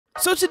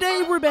So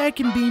today we're back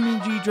in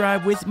BeamNG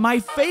Drive with my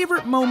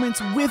favorite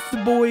moments with the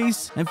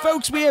boys. And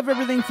folks, we have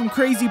everything from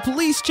crazy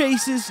police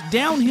chases,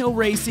 downhill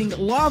racing,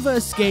 lava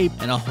escape,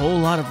 and a whole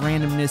lot of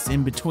randomness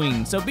in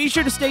between. So be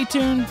sure to stay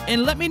tuned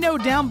and let me know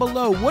down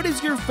below, what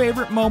is your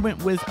favorite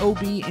moment with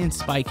OB and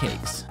Spy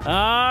Cakes?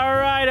 All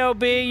right,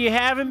 OB, you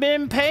haven't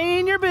been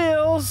paying your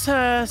bills.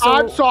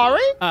 I'm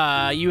sorry?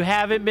 You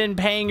haven't been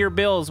paying your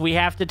bills. We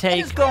have to take...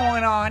 What is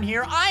going on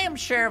here? I am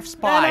Sheriff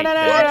Spy.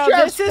 No.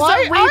 This is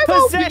a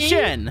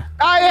repossession.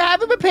 I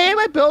haven't been paying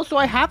my bills, so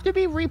I have to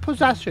be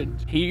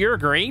repossessioned. You're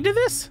agreeing to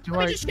this?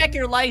 Let me just check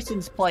your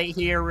license plate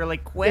here really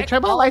quick.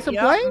 Check my license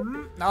plate?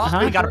 No,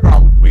 we got a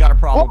problem. We got a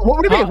problem. What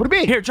would it be? What would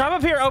it be? Here, drive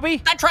up here,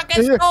 OB. That truck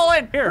is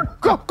stolen. Here.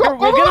 Go. Get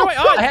away.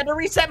 Oh, I had to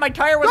reset. My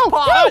tire was Go,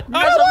 popped. go.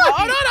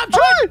 I'm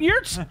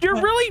trying. You're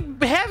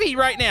really heavy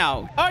right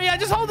now. Oh, yeah,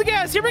 just hold the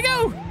gas. Here we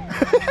go.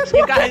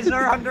 You guys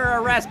are under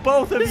arrest,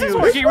 both of you. This is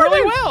working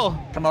really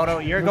well.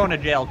 Camodo, you're going to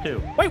jail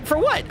too. Wait, for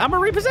what? I'm a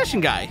repossession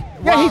guy.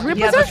 Yeah, he's He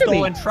has a repossessing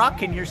stolen me.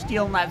 truck, and you're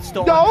stealing that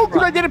stolen No, truck.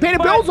 because I didn't pay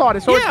the bills on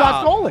it, so it's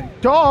not stolen.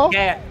 Duh.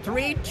 Yeah,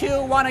 3,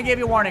 2, 1, I give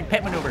you warning.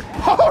 Pit maneuver.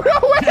 Oh, no,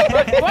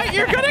 wait. Wait,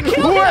 you're going to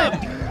kill him.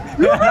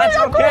 That's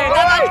okay.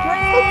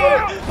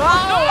 That's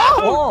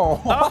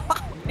Oh.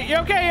 You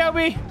okay, OB?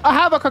 I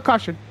have a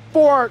concussion.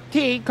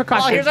 14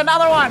 concussions. Oh, here's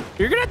another one.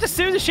 You're going to have to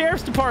sue the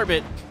sheriff's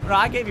department. No,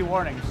 I gave you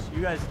warnings.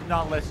 You guys did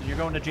not listen. You're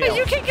going to jail. Hey,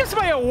 you can't give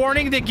somebody a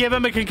warning to give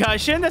him a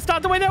concussion. That's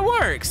not the way that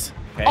works.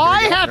 Okay,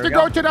 I have to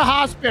go to the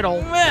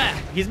hospital.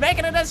 He's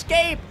making an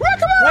escape.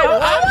 Come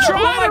on. I'm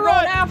trying to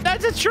run. after?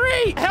 That's a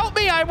tree. Help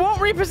me. I won't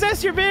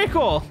repossess your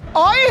vehicle.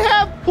 I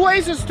have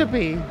places to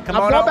be. I'm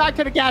going back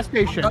to the gas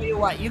station. I'll tell you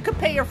what, you could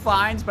pay your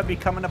fines by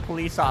becoming a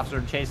police officer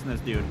and chasing this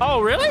dude.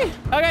 Oh, really?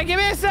 Okay, give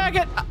me a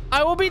second.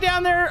 I will be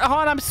down there. Hold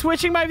on, I'm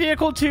switching my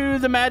vehicle to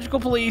the magical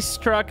police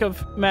truck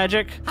of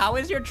magic. How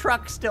is your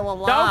truck still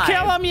alive? Don't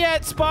kill him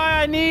yet,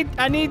 Spy. I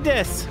need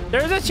this.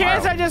 There's a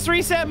chance I just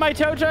reset my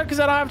tow truck because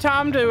I don't have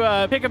time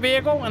to pick a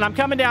vehicle, and I'm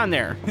coming down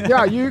there.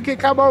 Yeah, you can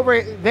come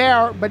over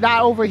there, but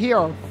not over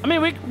here. I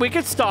mean, we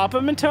could stop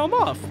him and tow him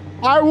off.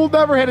 I will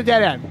never hit a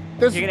dead end.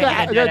 This You're is gonna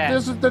hit a dead end.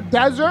 this is the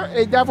desert.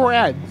 It never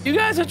ends. You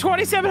guys are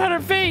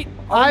 2,700 feet.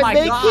 Oh my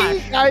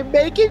gosh. I'm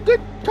making good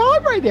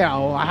time right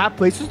now. I have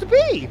places to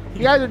be.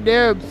 You guys are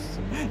noobs.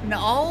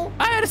 No.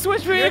 I had to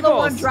switch vehicles. You're the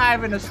one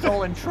driving a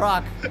stolen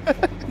truck.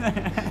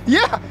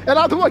 Yeah, and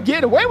I'm the one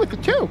getting away with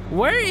it too.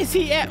 Where is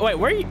he at?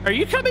 Wait, are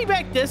you coming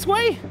back this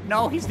way?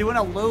 No, he's doing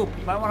a loop.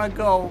 You might want to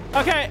go.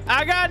 Okay,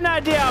 I got an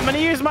idea. I'm gonna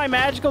use my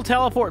magical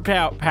teleport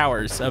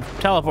powers of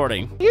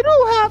teleporting. You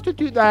don't have to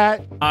do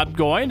that. I'm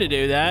going to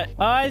do that.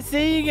 Oh, I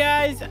see you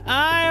guys.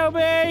 I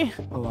obey.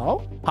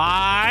 Hello?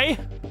 Hi.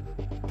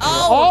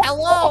 Oh,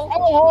 hello.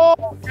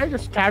 Oh, okay,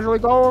 just casually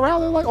go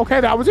around and like, okay,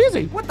 that was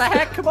easy. What the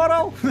heck,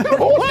 Komodo?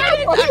 What?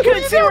 I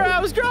couldn't see where I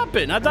was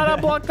dropping. I thought I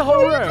blocked the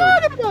whole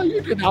road. You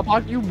did not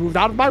block. You moved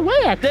out of my way,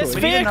 actually. This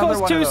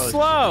vehicle's too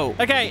slow.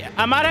 Okay,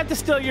 I might have to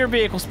steal your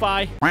vehicle,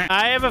 Spy.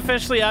 I have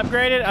officially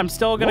upgraded. I'm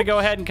still gonna go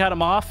ahead and cut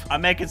him off.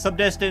 I'm making some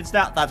distance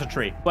now. That's a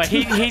tree. But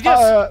he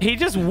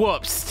just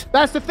whoops.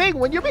 That's the thing.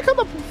 When you become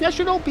a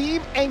professional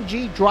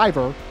BeamNG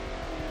driver,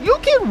 you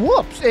can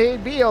whoops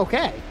and be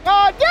okay.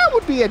 That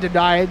would be a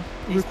denied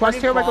request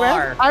here, my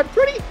command. I'm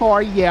pretty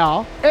far,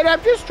 yeah. And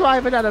I'm just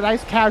driving at a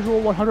nice casual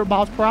 100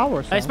 miles per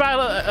hour. So. Hey, Spy,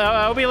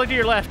 Obi, look to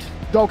your left.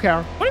 Don't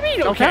care. What do you mean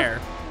you don't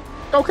care?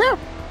 Don't care.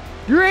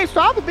 You ain't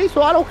stopping me,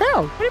 so I don't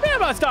care. What do you mean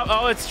about stop?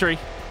 Oh, it's a tree.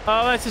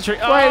 Oh, that's a tree.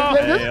 Oh.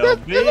 Wait,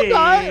 this is a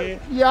guy.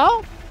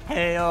 Yeah.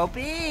 Hey, OB. I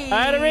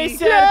had to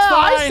reset. Yeah, it's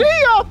fine. I see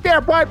you up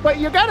there, but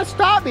you gotta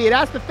stop me.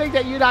 That's the thing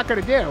that you're not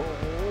gonna do.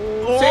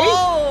 See?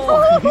 How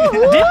are you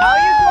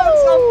going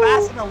so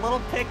fast in a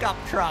little pickup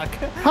truck?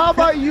 How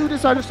about you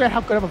just understand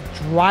how good of a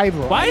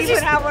driver? Why You does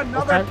even have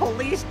another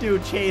police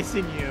dude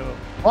chasing you.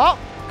 Well,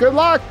 good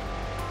luck.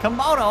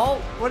 Komodo,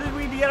 what did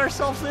we get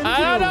ourselves into? I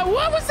don't know.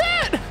 What was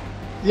that?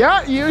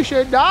 Yeah, you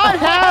should not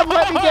have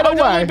let me get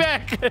away.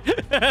 Back.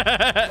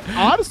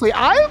 Honestly,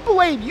 I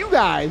blame you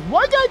guys.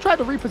 One guy tried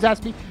to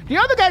repossess me. The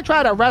other guy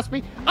tried to arrest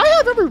me. I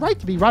have every right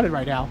to be running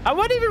right now. I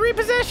wasn't even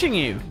repossessing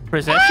you.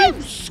 Possession?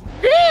 I'm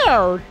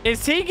scared.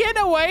 Is he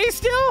getting away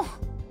still?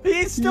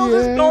 He's still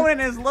just going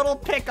in his little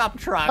pickup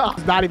truck. Oh,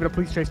 it's not even a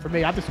police chase for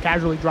me. I'm just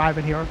casually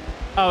driving here.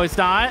 Oh, it's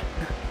not?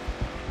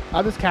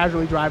 I'm just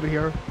casually driving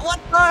here. What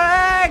the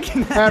heck?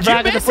 And back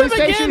at the police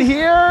station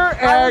here,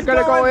 and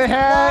gonna go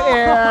ahead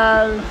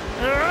and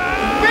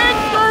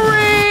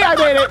victory! I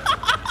made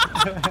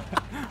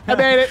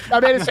it. I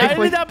made it I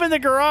safely. ended up in the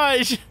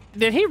garage.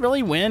 Did he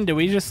really win? Did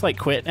we just like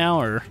quit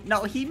now or?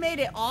 No, he made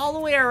it all the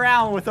way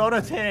around without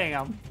us hitting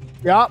him.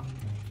 Yup.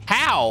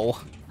 How?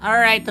 All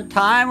right, the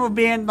time of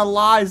being the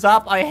law is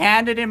up. I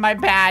handed in my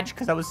badge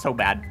because I was so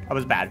bad. I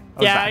was bad.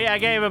 Yeah, I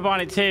gave up on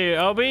it too.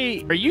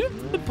 Obi, are you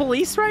the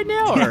police right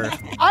now, or?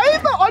 I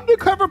am an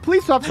undercover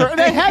police officer,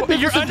 and I have been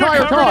You're this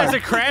entire undercover time. as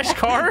a crash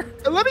car?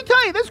 And let me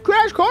tell you, this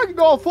crash car can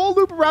go a full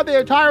loop around the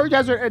entire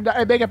desert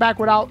and make it back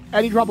without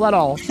any trouble at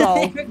all.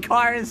 So, The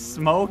car is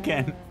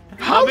smoking.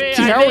 how Obi,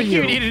 dare I think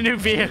you? you need a new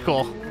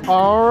vehicle.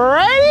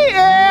 Alrighty,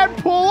 and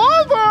pull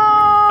over.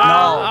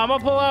 I'm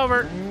gonna pull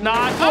over.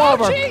 Not. Pull Oh,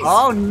 over. jeez.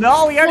 Oh,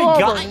 no, he already Pull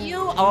got over. you?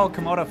 Oh,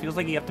 Camodo, feels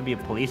like you have to be a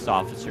police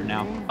officer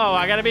now. Oh,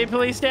 I gotta be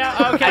police now?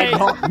 Okay.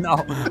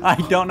 I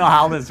don't know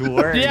how this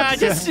works. Yeah,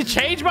 just to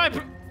change my...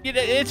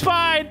 It's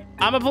fine.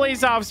 I'm a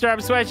police officer.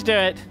 I'm switching to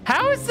it.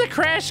 How is the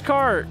crash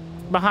car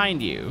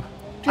behind you?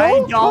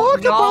 Don't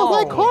talk know.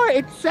 about my car.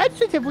 It's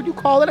sensitive when you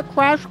call it a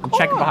crash car.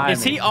 Check behind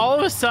Is me. he all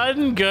of a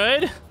sudden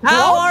good?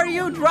 How are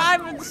you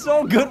driving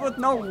so good with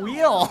no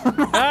wheel? All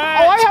right,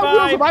 I have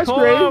wheels on my pull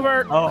screen.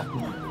 over.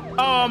 Oh,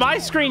 Oh, my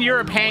screen, you're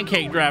a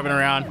pancake driving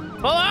around.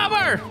 Pull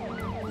over.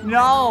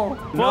 no.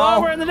 Pull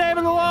over in the name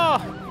of the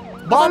law.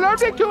 I'm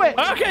allergic to it.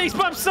 Okay, these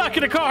bumps suck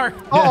in the car.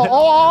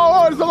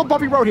 Oh, there's a little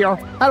bumpy road here.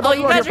 Oh,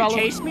 you guys are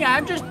chasing me?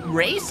 I'm just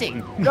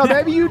racing. No,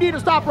 maybe you need to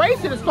stop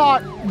racing and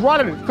start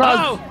running. Oh,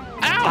 ow.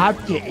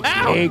 I'm getting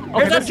Ow. big. Okay,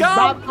 There's a this is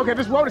jump. not, okay,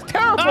 this road is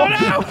terrible. Oh,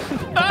 no.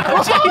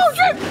 Oh,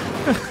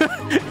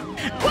 jeez.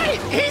 Wait,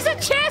 he's a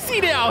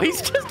chassis now.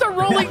 He's just a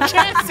rolling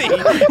chassis. He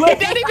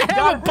doesn't even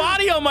have a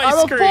body on my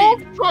I'm screen.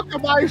 a full truck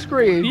on my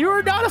screen. You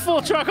are not a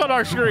full truck on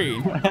our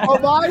screen.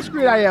 On my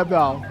screen I am,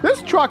 though.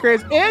 This truck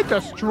is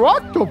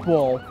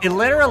indestructible. It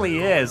literally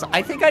is.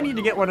 I think I need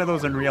to get one of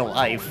those in real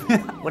life.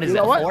 What is You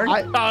it, know what? Ford?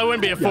 Oh, it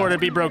wouldn't be a Ford. It'd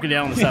be broken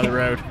down on the side of the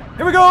road.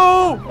 Here we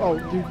go. Oh,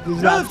 dude,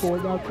 is that Yes.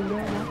 going out to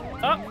there?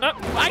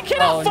 I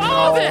cannot Oh,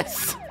 follow no.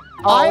 this.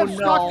 I Oh, am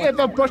stuck no. in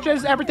the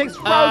bushes. Everything's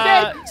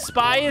frozen.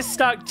 Spy is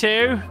stuck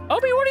too.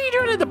 Obi, what are you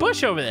doing in the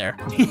bush over there?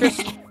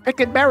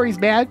 Picking berries,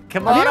 man.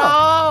 Come I'm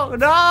on. here.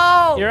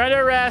 No. You're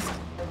under arrest.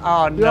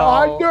 Oh,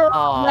 no. You're under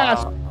Oh,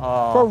 arrest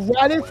oh. for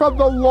running from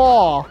the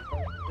law.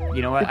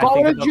 You know what? You're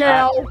going to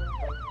jail.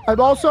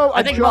 I'm also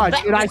a judge,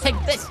 and I take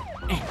this.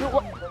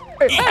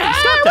 Hey,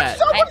 stop that.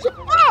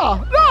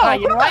 No,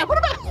 you know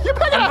what? You're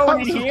picking I'm up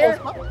going in here.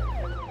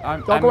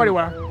 Don't go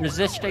anywhere.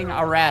 Resisting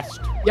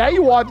arrest. Yeah,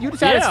 you are. You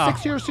just had Yeah. a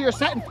 6 years to your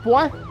sentence,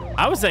 boy.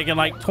 I was thinking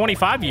like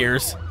 25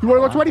 years. You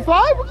want to go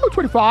 25? We'll go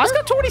 25.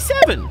 Let's go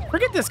 27.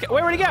 Forget this guy.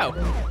 Where'd he go?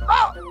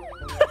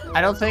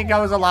 I don't think I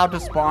was allowed to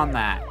spawn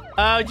that.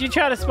 Oh, did you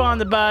try to spawn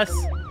the bus?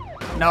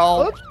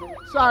 No, Oops.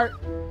 Sorry.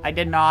 I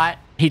did not.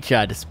 He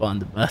tried to spawn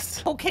the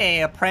bus.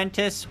 Okay,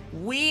 apprentice,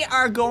 we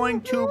are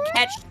going to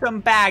catch some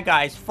bad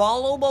guys.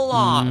 Follow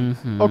along.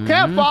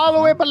 Okay,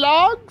 follow it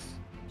belongs.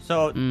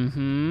 So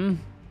Mm-hmm.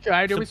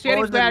 Okay, do we see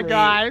any bad Supposedly-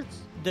 guys?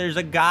 there's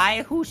a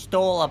guy who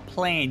stole a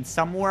plane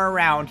somewhere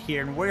around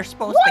here, and we're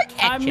supposed What? to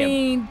catch I him.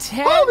 mean,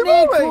 Holy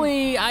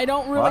technically, I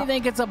don't really What?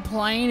 think it's a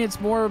plane. It's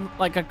more of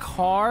like a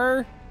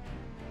car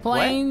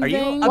plane What? Are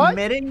thing. you What?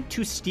 admitting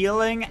to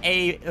stealing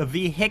a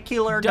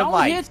vehicular Don't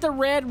device? hit the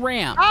red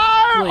ramp.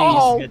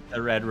 Oh, Hit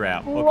the red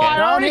ramp. well, Okay.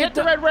 I already Don't hit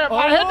the hit red ramp.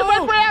 I the- hit the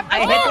red Oh! ramp. I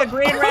hit the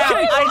green ramp.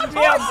 Okay. I did.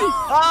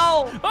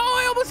 Oh.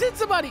 Oh, I almost hit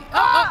somebody.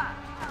 Oh,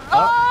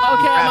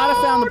 Okay, I might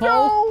have found the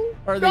pole no.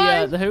 or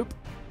Guys, the hoop.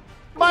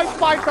 my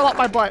spine fell up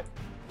my butt.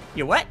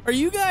 You what? Are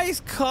you guys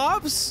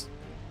cops?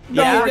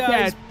 No, Yeah. we're You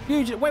guys,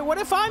 dead. wait, what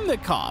if I'm the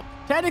cop?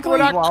 Technically, We're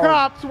not Well-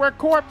 cops. We're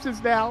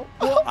corpses now.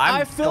 well,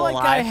 I'm I still feel like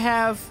I alive.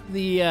 have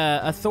the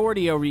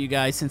authority over you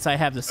guys since I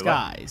have the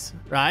skies,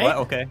 right? What?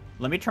 Okay.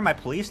 Let me turn my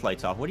police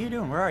lights off. What are you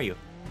doing? Where are you?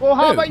 Well,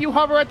 how Who? about you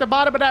hover at the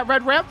bottom of that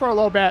red ramp for a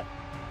little bit?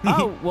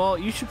 Oh, well,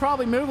 you should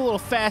probably move a little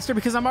faster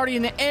because I'm already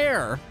in the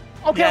air.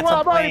 Okay, Yeah, it's well,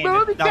 a I'm already plane.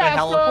 moving It's not a faster.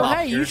 helicopter. Well,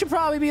 hey, you should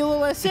probably be a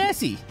little less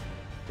sassy.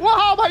 Well,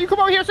 how about you come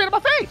over here and say to my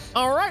face?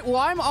 All right, well,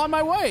 I'm on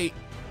my way.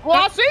 Well,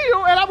 I'll see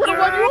you, and I'm going to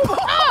run you over.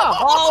 Ah!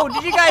 Oh,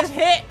 did you guys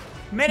hit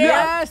midair?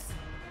 Yes.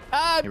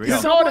 Here we go.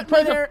 Someone Going to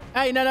prison. there.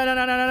 Hey, no.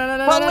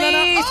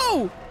 Police!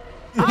 Oh!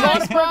 You're Hi,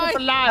 going to prison Spy. for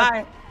life.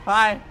 Hi.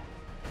 Hi.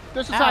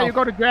 This is Ow. how you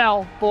go to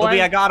jail, boy.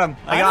 Obi, I got him.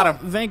 I got him.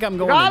 don't think I'm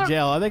going got to him?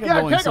 jail. I think Yeah,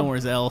 I'm going take him.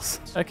 somewhere else.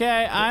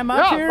 Okay, I'm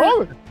up Yeah, here.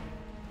 roll it.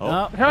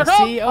 Oh, Here I I go.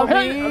 see I'm OB.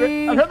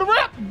 hitting the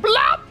ramp.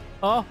 Blop.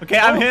 Oh, Okay,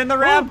 I'm hitting the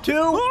ramp too.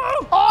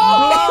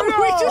 Oh,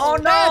 we just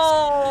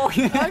Oh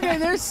no! okay,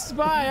 there's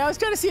Spy. I was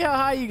trying to see how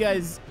high you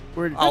guys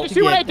were. Oh. to Did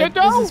you see what get. I did,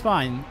 This though? is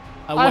fine.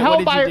 I What held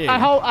did you do? I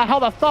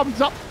held a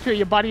thumbs up to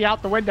you, buddy,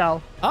 out the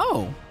window.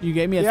 Oh, you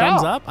gave me a Yeah.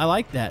 thumbs up. I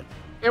like that.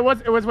 It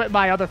was with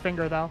my other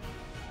finger though,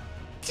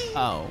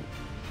 Oh,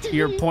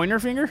 your pointer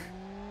finger?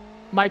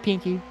 my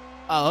pinky.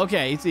 Oh,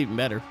 okay. It's even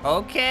better.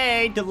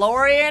 Okay,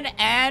 DeLorean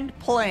and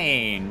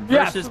plane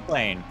Yes. versus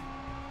plane.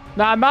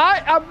 Now am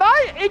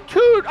I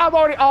into? I'm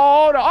already.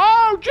 Oh no!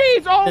 Oh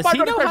jeez! Oh Does my he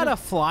know goodness! how to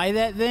fly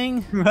that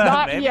thing?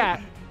 Not Maybe.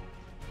 yet.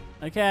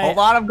 Okay. Hold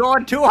on, I'm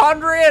going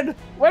 200.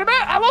 Wait a minute!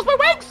 I lost my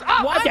wings.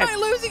 Oh, Why okay. am I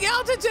losing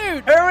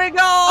altitude? Here we go.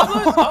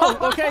 Oh,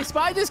 okay.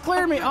 Spy just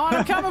cleared me. Oh,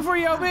 I'm coming for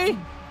you, OB. Wait,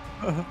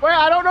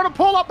 I don't know the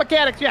pull-up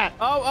mechanics yet.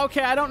 Oh,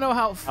 okay. I don't know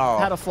how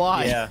to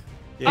fly. Yeah.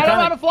 I don't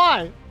know how to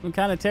fly. I'm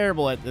kind of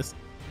terrible at this.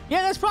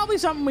 Yeah, that's probably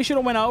something we should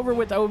have went over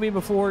with OB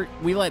before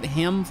we let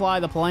him fly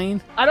the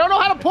plane. I don't know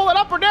how to pull it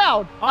up or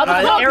down. I'm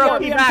a puppy. Arrow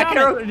I'm key back.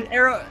 coming.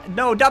 Arrow.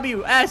 No,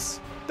 W S.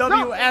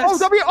 W S. Oh,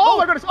 W. Oh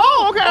my goodness.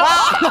 Oh, okay.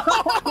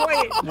 Wow.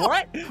 Wait,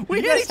 what?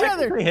 We Did hit you each guys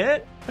other. technically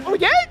Hit? Oh,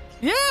 yeah?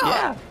 Yeah.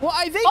 Yeah. Well,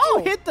 I think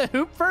Oh. you hit the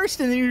hoop first,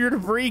 and then your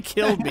debris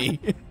killed me.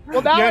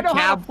 Well, now Your I know how to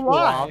cab flew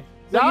fly. off.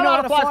 So you I know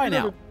how to fly through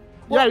now. the-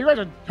 Yeah, you guys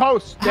are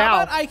toast How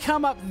now. about I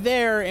come up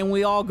there and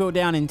we all go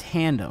down in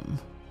tandem?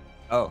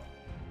 Oh.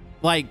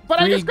 Like, But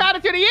I just got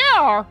it to the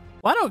air.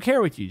 Well, I don't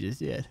care what you just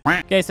did.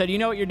 Okay, so do you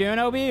know what you're doing,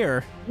 OB,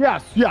 or?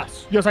 Yes,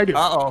 I do.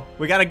 Uh-oh.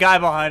 We got a guy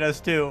behind us,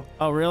 too.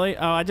 Oh, really?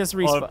 Oh, I just Oh,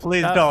 respawned.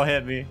 please don't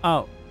hit me.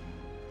 Oh.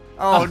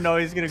 Oh, no,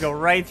 he's going to go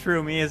right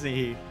through me, isn't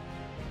he?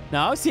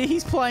 No, see,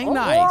 he's playing Oh,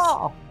 nice.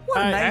 wow. What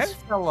a All right. nice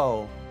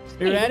fellow.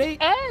 You ready?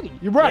 Eddie,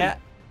 you ready? Yeah.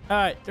 All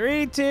right,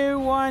 3, 2,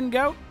 1,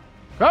 go.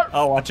 Go.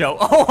 Oh, watch out.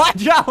 Oh,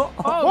 watch out.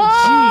 Oh,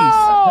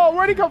 Whoa!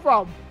 Where'd he come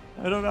from?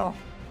 I don't know.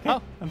 Okay,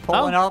 Oh. I'm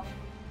pulling up.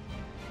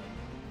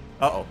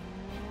 Uh-oh. jeez.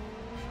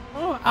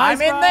 Oh,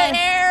 I'm in the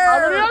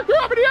air.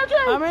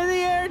 I'm in the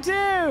air,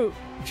 too.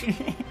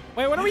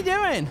 Wait, what are we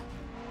doing?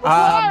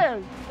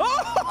 Flying.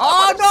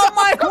 Oh, no,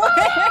 my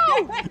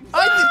way.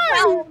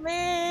 Help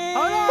me.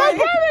 Oh, no. My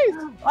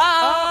babies!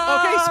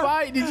 Okay,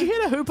 Spy, did you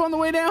hit a hoop on the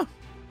way down?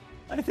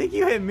 I think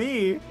you hit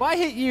me. Well, I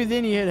hit you,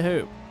 then you hit a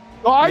hoop.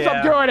 Guys, Yeah.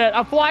 I'm doing it.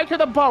 I'm flying to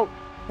the boat.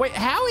 Wait,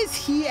 how is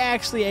he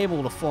actually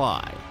able to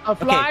fly? I'm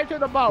flying to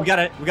the boat. We got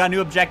a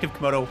new objective,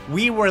 Camodo.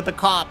 We were the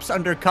cops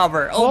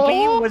undercover. Oh, Oh.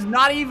 Beam was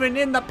not even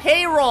in the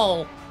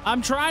payroll.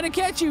 I'm trying to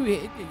catch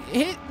you.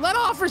 Let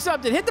off or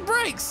something. Hit the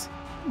brakes.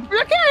 You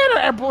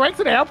can't hit brakes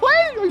in an airplane?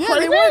 Are you Yeah,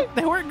 crazy?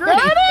 they weren't great.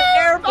 Got it!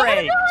 Air I'm gonna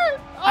brake. do it!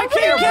 I I'm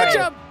can't gonna catch do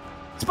it! up.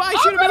 Spy, I'm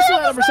shoot a gonna missile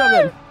hit at him or the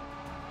something. side.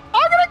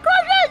 I'm gonna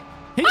crush it!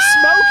 He's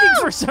smoking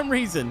for some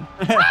reason.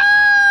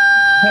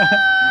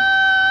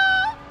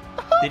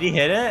 Did he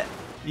hit it?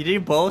 Did you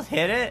both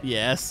hit it?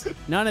 Yes.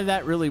 None of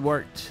that really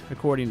worked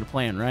according to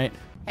plan, right?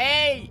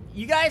 Hey,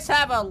 you guys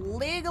have a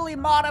legally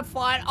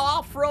modified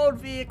off-road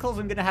vehicles.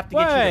 I'm gonna have to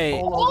get you Wait. to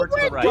pull over to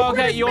the right. Well,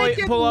 Okay, you want make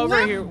to it pull over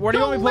left here. Where do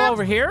you to want me to pull left.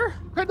 over here?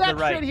 Connection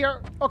right.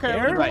 here. Okay, Here?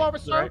 let me pull Right, over,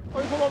 sir. right.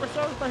 Let me pull over,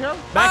 sir. Right here.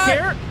 Back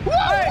here? Whoa,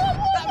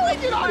 whoa,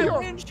 whoa, get out of here.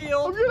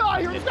 Windshield. Get out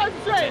of here. This guy's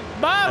insane.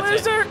 Bye,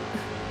 That's it. loser.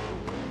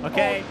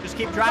 Okay, just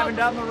keep driving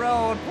down the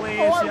road, please.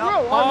 Oh, I Yep.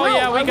 will. Oh, I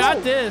yeah, will, we I got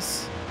will.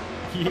 this.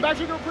 I'm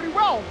actually doing pretty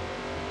well.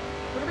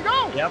 We're gonna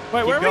go. Yep. Wait,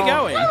 keep where are we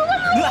going?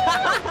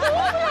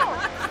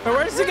 I'm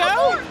Where does it go?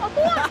 bored.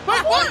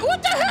 Wait,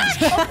 what the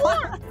heck? I'm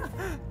bored.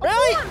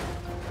 Really?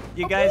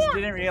 You guys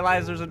didn't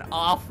realize there's an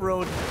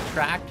off-road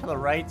track to the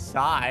right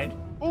side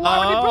Well, why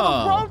would they build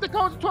Oh. a road that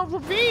goes towards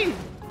ravine?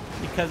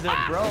 because it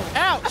broke.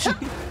 Ouch.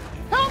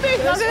 Help me!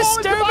 This I'm is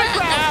falling to my stupid.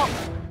 ground.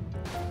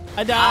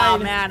 I Oh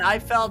died. man, I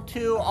fell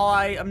too.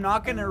 I'm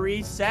not gonna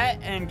reset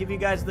and give you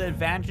guys the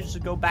advantage to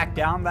go back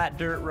down that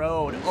dirt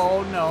road.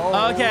 Oh no.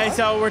 Okay,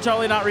 so we're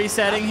totally not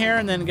resetting here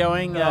and then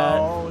going.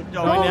 No,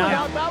 don't going No, down?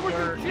 now that was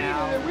dirt cheating,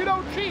 now. and we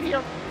don't cheat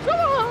here.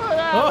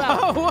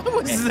 Oh, what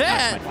was Okay,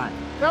 that? fine.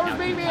 That was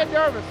me being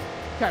nervous.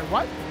 Okay,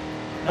 what?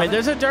 Wait,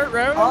 there's a dirt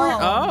road Oh, over here?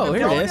 Oh,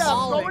 here Going it is.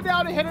 down, going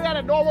down and hitting at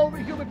a normal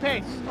human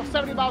pace of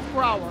 70 miles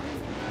per hour.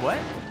 What?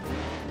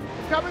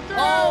 Coming through.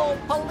 Oh,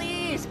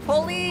 police!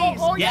 Police!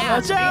 Oh, yeah.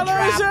 Watch speed out,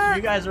 trap. loser.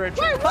 You guys are a Wait,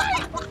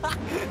 trap.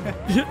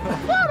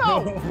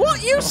 Moto!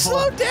 What? You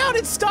slowed down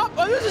and stopped.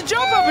 Oh, there's a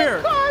jump up here.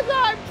 Because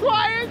I'm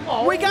trying.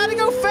 Oh. We gotta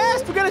go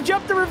fast. We gotta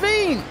jump the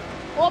ravine.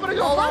 Oh, I'm gonna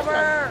go Pull first then.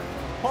 over!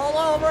 Pull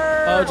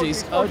over! Oh,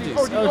 jeez. Oh, jeez.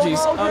 Oh, jeez.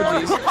 Oh,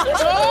 jeez.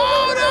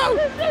 Oh,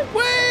 no.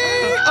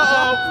 Wait.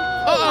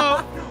 Uh-oh.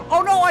 Uh-oh.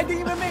 Oh no, I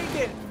didn't even make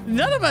it!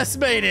 None of us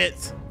made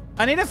it.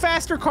 I need a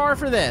faster car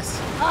for this.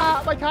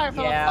 Ah, my tire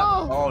fell Yeah.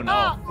 off. Oh no.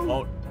 Ah.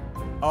 Oh.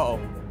 Uh-oh.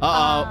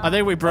 Uh-oh. I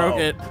think we broke Uh-oh.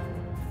 it.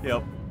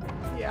 Yep.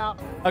 Yeah.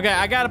 Okay,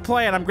 I got a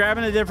plan. I'm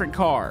grabbing a different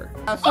car.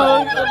 Oh,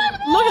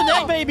 Look at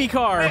that baby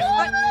car.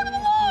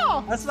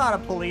 That's not a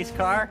police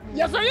car.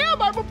 Yes, I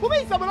am. I'm a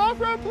police. I'm an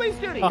off-road police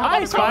duty. Oh, How hi,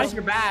 about a Spy. car? Where's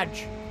your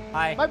badge?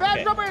 Hi. My badge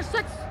Okay. number is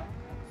 6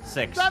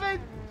 Six. 7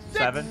 6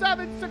 Seven?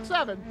 7 6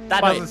 7.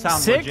 That Wait, doesn't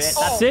sound six, legit.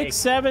 That's six, fake.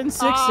 7,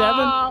 6, 7.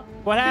 What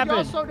Could y'all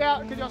happened? slow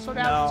down? Could y'all slow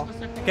down? No. Just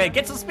a second? Okay,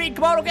 get some speed,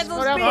 Camodo, get some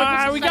Slow down, speed. bud. All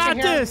right, we got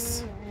Second here.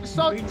 this.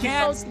 So, We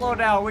can't slow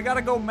down. We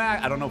gotta go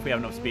max. I don't know if we have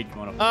enough speed,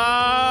 Camodo.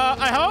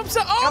 I hope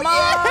so. Oh, Come on,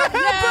 yeah,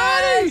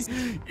 yes!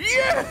 buddy.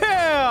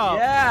 Yeah.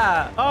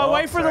 Yeah. Oh,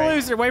 wait for sorry. the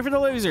loser. Wait for the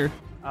loser.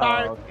 Oh,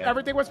 sorry, okay.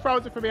 everything was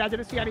frozen for me. I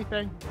didn't see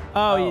anything.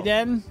 Oh, Oh. you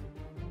didn't?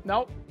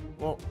 Nope.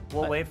 We'll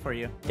wait for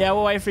you. Yeah,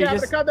 we'll wait for you. Yeah, I'm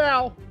Just... gonna come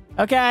now.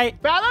 Okay.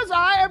 Fellas,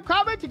 I am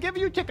coming to give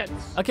you tickets.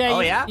 Okay. Oh,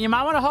 you, yeah? you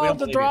might want to We hold don't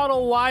the believe you.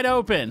 throttle wide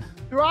open.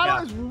 Throttle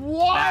Yeah. is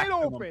wide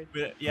Maximum. open.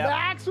 Yeah.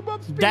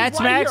 Maximum speed. That's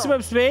right here.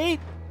 maximum speed?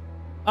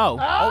 Oh.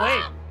 Oh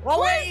wait.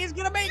 Oh wait, he's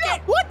gonna make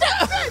it. What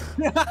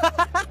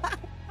the?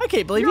 I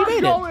can't believe you You're made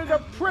it. going to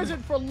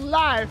prison for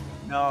life.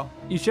 No.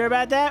 You sure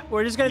about that?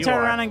 We're just going to You turn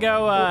are. around and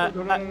go,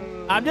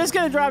 I'm just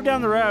going to drive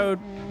down the road.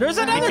 There's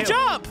another too.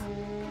 jump.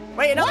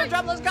 Wait, another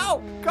jump. Let's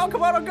go. Go,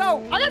 Camodo,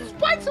 go. I got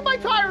spikes in my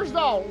tires,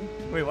 though.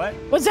 Wait, what?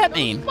 What's that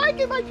There's a mean? spike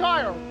in my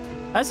tire.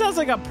 That sounds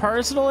like a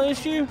personal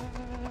issue.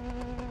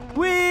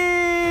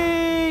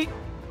 Whee!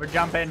 We're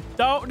jumping.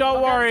 Don't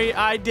Okay. worry.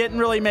 I didn't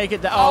really make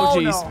it. Oh, Oh,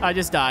 jeez. no. I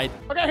just died.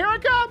 Okay, here I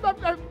come.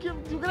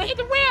 You're gonna hit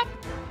the ramp.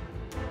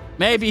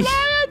 Maybe.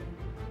 Flying.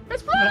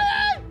 It's flying.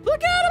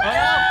 Look at him.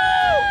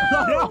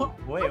 Oh,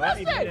 no. Wait, what?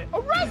 He did Arrested. it.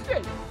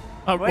 Arrested.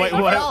 Oh, wait,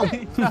 Wait,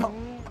 what? no.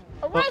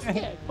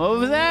 Arrested. What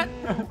was that?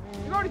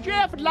 You're going to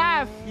jail for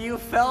life. You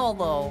fell,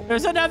 though.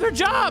 There's another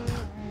jump.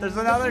 There's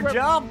another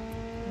jump.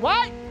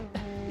 What?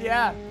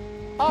 Yeah.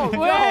 Oh,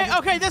 Wait, no.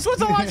 okay, this was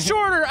a lot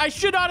shorter. I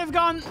should not have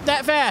gone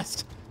that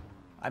fast.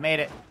 I made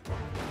it.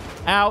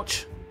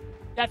 Ouch.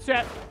 That's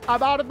it.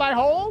 I'm out of my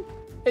hole,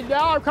 and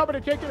now I'm coming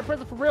to take you to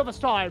prison for real this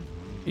time.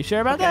 You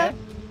sure about that?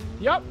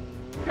 Yep.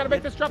 Gotta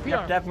make this jump here.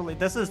 Yep, definitely.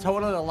 This is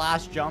totally the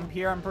last jump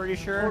here, I'm pretty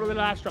sure. Totally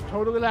last jump.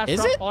 Totally last Is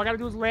jump. it? All I gotta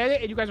do is land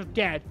it, and you guys are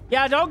dead.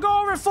 Yeah, don't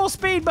go over full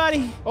speed,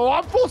 buddy. Oh,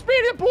 I'm full speed,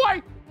 it,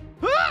 boy.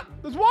 Huh?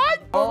 There's one.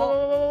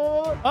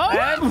 Oh,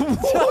 And-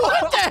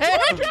 what the You're heck?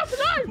 going to jail for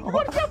life. You're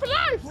going to jail for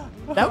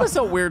life. That was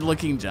a weird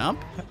looking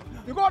jump.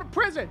 You're going to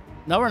prison.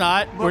 No, we're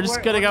not. But We're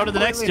just gonna go to the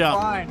next completely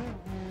jump. fine.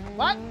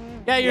 What?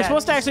 Yeah, you're Yeah,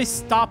 supposed to just- actually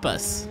stop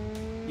us.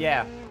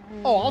 Yeah.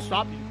 Oh, I'll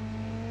stop you.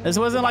 This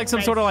wasn't like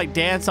some sort of like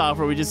dance off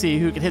where we just see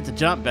who can hit the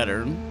jump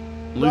better.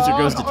 Loser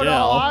goes to No,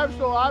 jail. I'm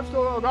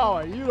still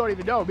going. You don't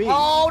even know me.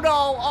 Oh,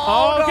 no.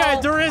 Oh, Okay,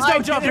 no. there is no I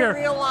jump didn't here.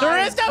 realize. There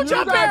is no You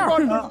jump guys are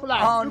going to here. prison for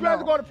life. Oh, You guys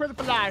no. are going to prison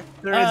for life.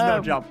 There is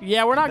no jump.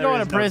 Yeah, we're not There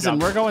going is to no prison.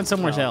 jump. We're going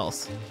somewhere No.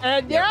 else.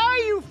 And now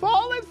you've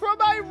fallen for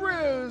my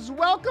ruse.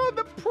 Welcome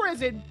to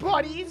prison,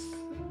 buddies.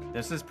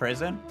 This is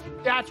prison?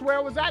 That's where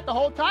it was at the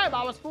whole time.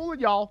 I was fooling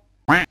y'all.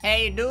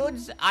 Hey,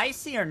 dudes, I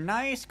see your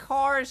nice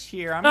cars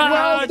here. I'm Oh,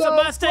 gonna it's a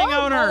Mustang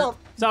owner.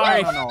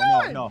 Sorry.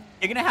 No.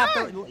 You're gonna have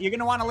to. You're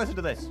gonna want to listen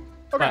to this.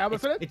 Okay, Right. I'm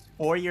listening. It's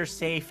for your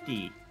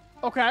safety.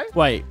 Okay.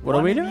 Wait, what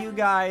are we One of doing? you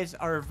guys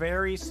are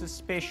very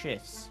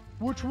suspicious.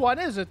 Which one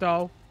is it,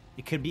 though?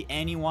 It could be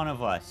any one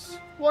of us.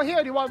 Well, here,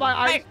 do you want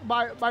my Hey.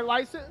 my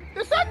license?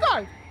 It's that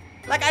guy.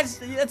 That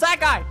guy's. It's that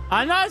guy.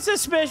 I'm not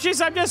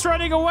suspicious. I'm just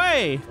running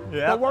away.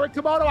 Don't worry,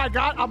 Camodo.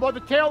 I'm on the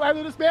tail end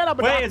of this man. I'm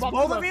gonna Wait, knock it's him off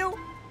both the of cliff. you?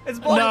 It's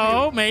both of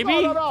No, you.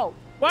 maybe. No.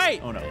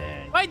 Wait. Oh no.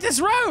 Wait, this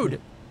road.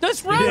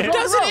 This road Yeah.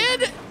 doesn't Road.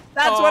 end.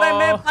 That's what I Oh.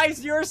 meant by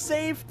your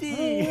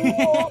safety.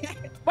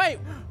 Wait.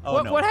 Oh,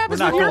 no. What happens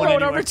We're when not you're going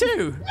going over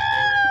anywhere. too?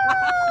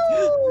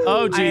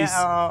 Oh,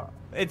 jeez.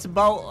 It's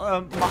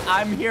about.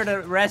 I'm here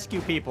to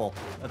rescue people.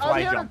 That's why I'm I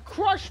here to jumped.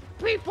 crush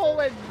people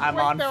and I'm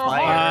break on their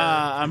fire.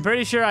 hearts. I'm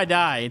pretty sure I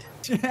died.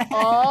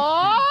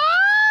 Oh!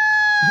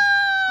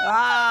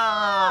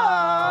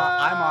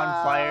 I'm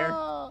on fire.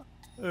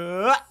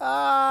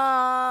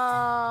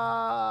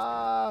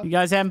 You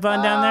guys having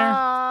fun down there?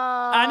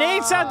 I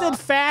need something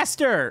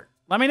faster.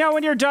 Let me know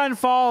when you're done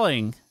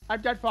falling.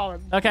 I'm dead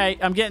falling. Okay,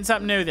 I'm getting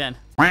something new then.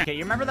 Okay,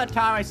 you remember that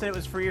time I said it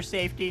was for your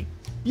safety?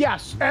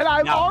 Yes, and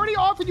I've No. already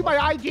offered you my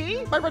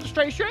ID, my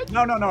registration.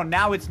 No.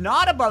 Now it's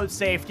not about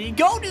safety.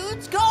 Go,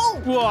 dudes,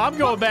 go. Well, I'm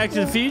going back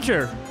to the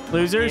future,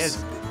 losers.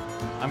 Yes.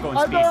 I'm going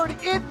I'm speed.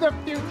 already in the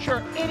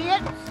future,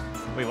 idiot.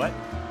 Wait, what?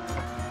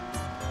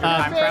 You're a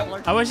time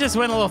traveler? I was just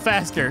went a little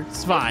faster.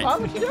 It's fine.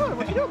 What you doing?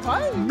 What you doing,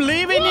 buddy?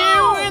 Leaving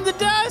Whoa! you in the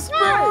dust,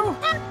 bro.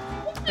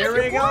 Here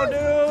we go,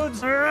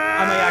 dudes.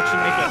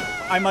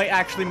 I might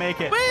actually make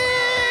it. Whee!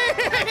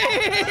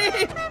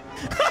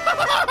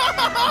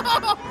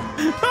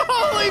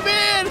 Holy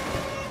man!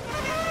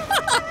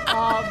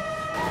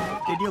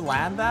 Did you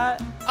land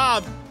that?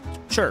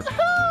 Sure.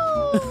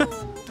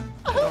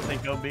 I don't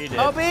think OB did.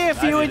 OB,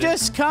 if I you would did it.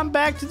 just come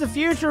back to the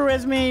future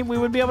with me, we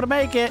would be able to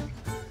make it.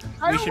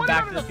 I We don't should wanna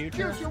back go to the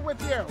future?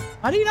 with you.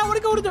 How do you not want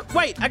to go to the...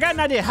 Wait, I got an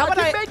idea. How I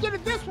about can make it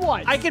in this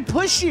one. I can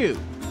push you.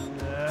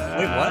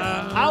 Wait, what?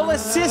 I'll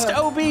assist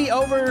OB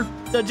over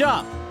the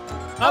jump.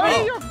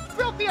 Hey, OB, you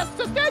filthy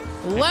assistant.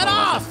 let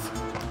off.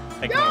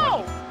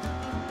 No.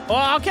 Well,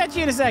 I'll catch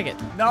you in a second.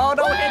 No,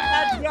 don't hit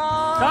that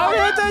jump. Don't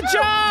hit the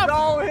jump.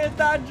 Don't hit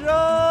that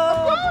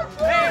jump.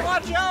 Going Hey,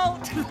 watch out.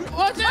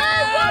 Watch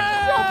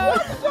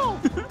out.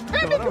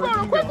 Hey, me,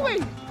 Camodo,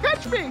 quickly.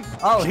 Catch me.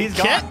 Oh, he's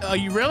gone. Are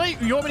you really?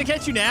 You want me to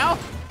catch you now?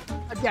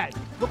 I'm dead.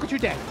 Look what you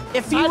did.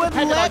 If you I would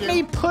depended let on me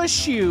you.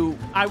 push you,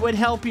 I would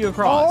help you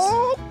across.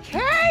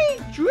 Okay,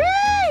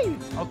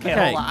 dreams. Okay,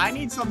 Okay. hold on. I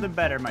need something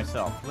better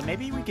myself. Well,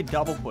 maybe we could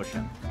double push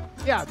him.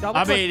 Yeah, double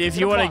I push. mean, if Get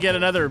you a want to block. get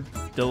another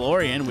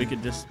DeLorean, we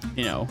could just,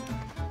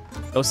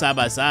 go side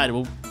by side.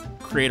 We'll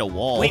create a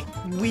wall. Wait,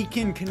 we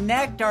can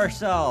connect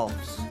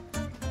ourselves.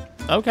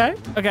 Okay.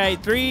 Okay.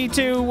 3,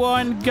 2,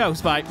 1, go,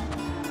 Spike.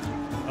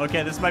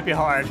 Okay, this might be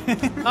hard.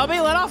 I'll be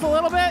let off a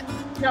little bit.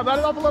 Yeah, let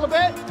it up a little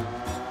bit.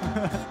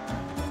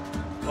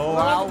 Oh,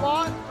 Let it wow.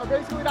 on. I'm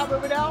basically not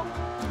moving now.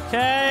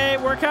 Okay,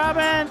 we're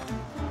coming.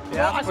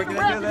 Yeah, I we're should have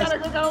gonna do rammed. this. You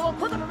gotta a little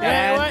quicker than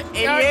Yeah, that.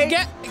 And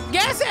what? 88.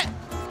 Guess it.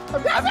 I'm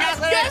I'm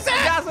guessing it. Guess it.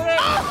 I'm guessing it.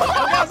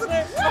 I'm guessing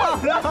it.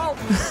 Oh,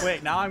 no.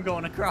 Wait, now I'm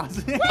going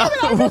across. Wait,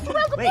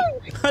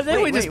 I think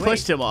we Wait, just wait.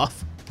 pushed him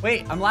off.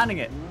 Wait, I'm landing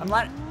it.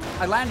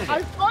 I landed I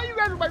it. thought you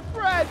guys were my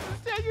friends.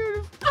 Instead,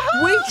 you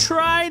We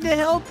tried to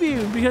help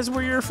you because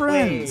we're your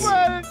friends. Wait.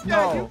 But instead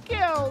No. you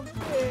killed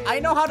me. I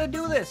know how to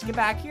do this. Get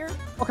back here.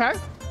 Okay.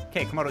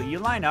 Okay, Camodo, you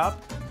line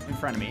up in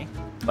front of me.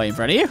 Wait, in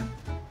front of you?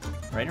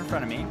 Right in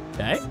front of me.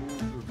 Okay.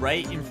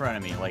 Right in front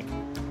of me. Like,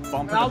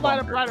 bumper And I'll to line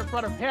up bumper. right in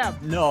front of him.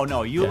 No,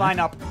 you Okay. line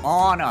up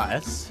on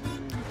us.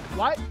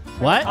 What?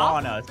 What?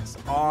 On us.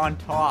 On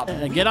top.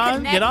 We Get on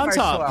connect top,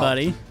 ourselves.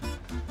 buddy.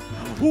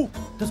 Ooh,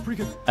 That's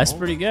pretty good. That's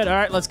pretty good. All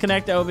right, let's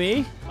connect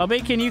OB. OB,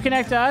 can you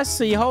connect to us?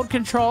 So you hold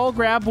control,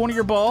 grab one of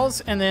your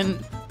balls, and then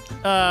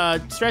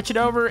stretch it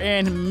over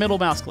and middle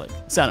mouse click.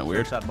 Sounded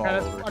weird. That ball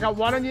over. I got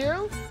one on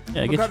you.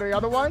 Yeah, Get the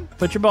other one.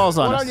 put your balls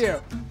on One us. on you.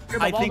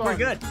 I think we're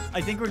good. I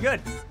think we're good.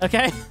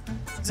 Okay.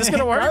 Is this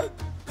gonna work? Right?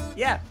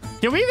 Yeah.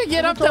 Can we even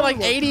get up to like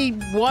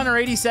 81 or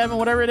 87,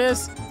 whatever it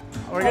is?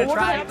 We're gonna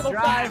try.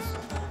 gonna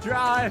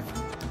Drive.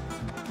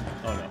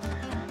 Oh no.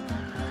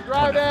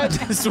 Drive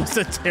it. This was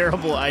a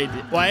terrible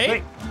idea.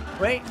 Wait.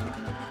 Wait.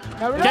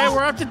 There we Okay, go.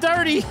 we're up to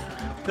 30.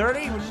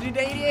 30. We just need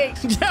 88.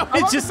 Yeah, I'm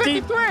we up to just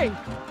need. 53.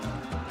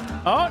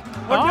 On.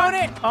 We're on,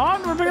 doing it.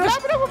 On. We're It's gonna.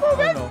 happening.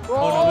 We're moving.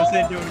 Oh no, this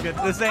ain't doing good.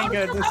 This ain't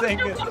good. This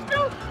ain't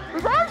good.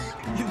 Reverse.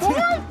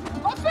 Forward.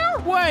 Up there.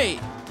 Wait.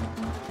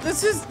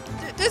 This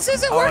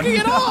isn't Oh, working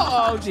at no.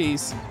 all. Oh,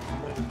 jeez.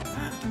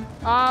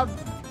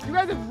 You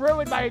guys have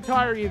ruined my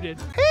entire evening.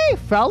 Hey,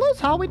 fellas,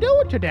 how we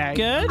doing today?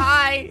 Good.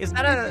 Hi. Is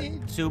that a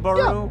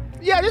Subaru?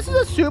 Yeah, this is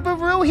a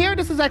Subaru here.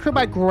 This is actually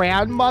my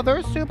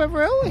grandmother's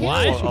Subaru. Here.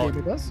 What? She gave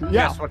me this.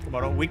 Guess what,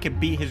 Camodo? We could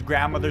beat his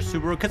grandmother's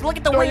Subaru. Cause look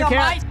at the No, wing you on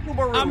my can't.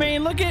 Subaru. I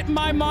mean, look at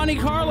my Monte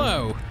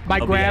Carlo. My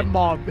Oh,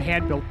 grandma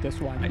hand built this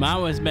one.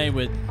 Mine was made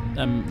with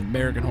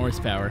American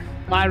horsepower.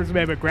 Mine was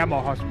made with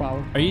grandma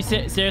horsepower. Are you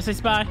seriously,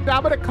 Spy? Now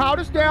I'm gonna count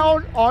us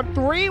down on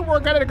 3. We're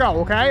gonna go,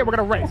 okay? We're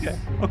gonna race.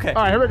 Okay.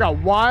 All right, here we go.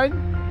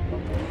 1.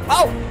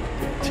 Oh!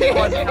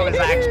 I was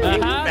actually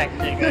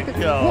expecting a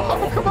go.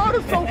 Whoa, come on,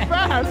 it's so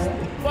fast.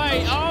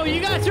 Wait, oh, you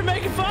guys are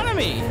making fun of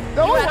me.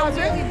 No, You it had a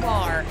wasn't. wheelie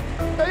bar.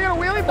 They got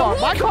a wheelie bar.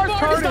 My car's does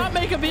turning. not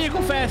make a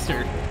vehicle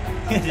faster.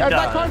 It And my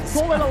does. car's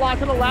pulling a lot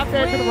to the left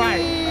and to the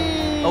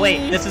right. Oh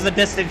wait, this is a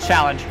distance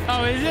challenge.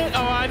 Oh, is it?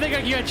 Oh, I think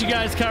I got you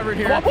guys covered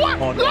here. Come on,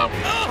 boy. Oh no.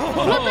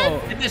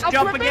 Oh. Did this I'll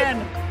jump flip it.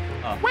 again?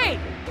 Wait,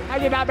 I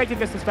did not make the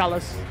distance,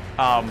 fellas.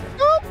 Um,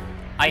 Nope.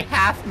 I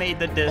half made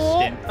the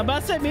distance. I'm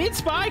about to say, me and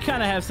Spy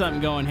kind of have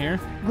something going here.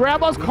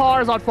 Grandma's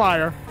car is on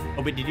fire.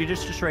 Oh, but did you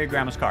just destroy your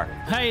grandma's car?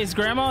 Hey, is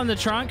Grandma in the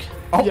trunk?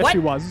 Oh, Yes, what? she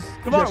was.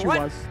 Come on, yes, she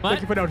what? was. What?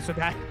 Thank you for noticing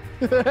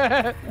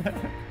that.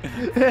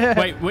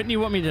 Wait, wouldn't you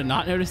want me to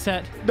not notice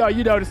that? No,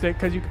 you noticed it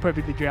because you can put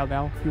me to jail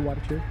now if you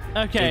wanted to.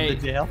 Okay. In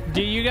the jail?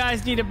 Do you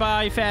guys need to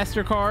buy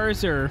faster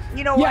cars or?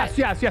 You know Yes, what?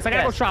 yes. I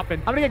gotta go Yes. shopping.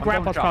 I'm gonna get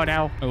going grandpa's car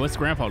now. Oh, what's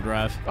Grandpa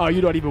drive? Oh,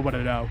 you don't even want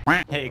to know.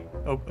 Hey,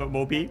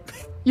 Moby.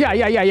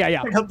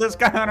 Yeah. Pick up this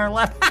guy on our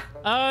left.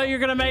 Oh, you're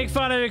gonna make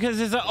fun of it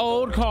because it's an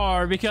old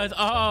car because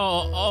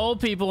old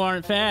people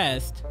aren't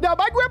fast. Now,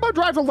 my grandpa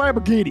drives a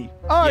Lamborghini.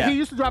 Oh, Yeah. he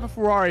used to drive a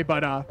Ferrari,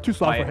 but too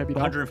slow My for him, you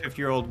know.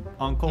 150-year-old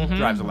uncle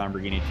drives a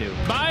Lamborghini too.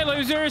 Bye,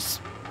 losers.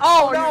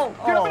 Oh Get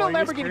up in are a you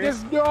Lamborghini. serious?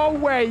 There's no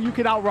way you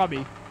can outrun me.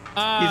 He's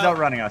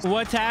outrunning us.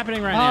 What's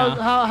happening right now?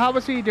 How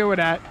was he doing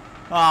that?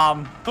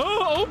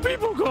 Oh, old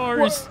people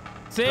cars.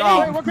 See? Oh.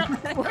 Wait,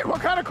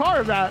 what kind of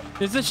car is that?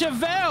 It's a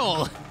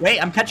Chevelle. Wait,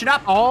 I'm catching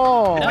up.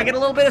 Oh. If I get a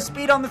little bit of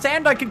speed on the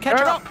sand, I can catch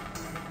There we up. go.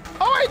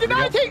 Oh, I did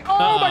not take.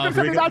 Oh my goodness,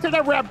 I Here we did go. not take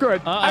that ramp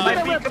good. Uh-oh. I I took might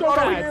that beat ramp so Camodo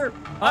bad. here.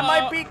 I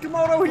might beat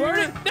Camodo Where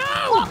here. did-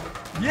 No!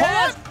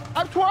 Yes.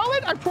 I'm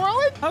twirling.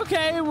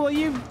 Okay, well,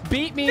 you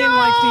beat me in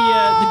like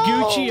the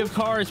Gucci of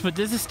cars, but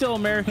this is still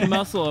American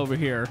muscle over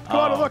here. Come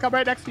on, look, I'm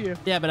right next to you.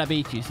 Yeah, but I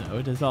beat you, so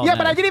it does all Yeah,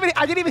 but I matter.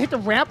 didn't even hit the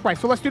ramp right.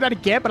 So let's do that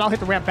again, but I'll hit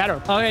the ramp better.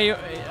 Okay, you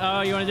want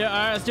to do it? All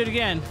right, let's do it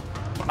again.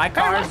 My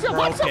car is broken.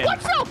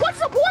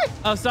 What's up, boy?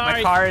 Oh, My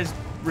sorry. car is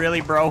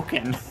really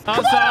broken.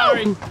 Oh,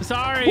 sorry.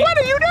 Sorry. What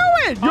are you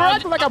doing? You're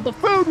acting like a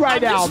buffoon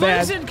right now, I'm man.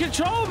 just losing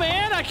control,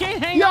 man. I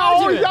can't hang Yo,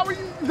 on to is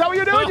it. that what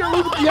you're doing? You're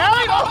losing. Yeah.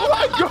 Oh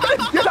my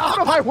goodness! Get out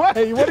of my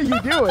way! What are you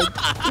doing?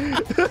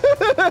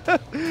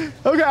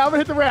 Okay, I'm gonna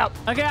hit the ramp.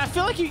 Okay, I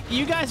feel like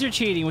you guys are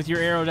cheating with your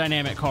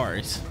aerodynamic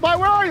cars. Why?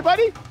 Where are you,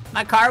 buddy?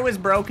 My car was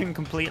broken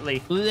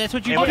completely. That's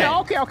what you Okay,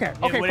 get. Okay. It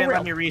For wouldn't real.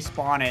 let me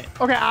respawn it.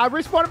 Okay, I'll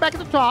respawn it back at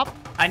the top.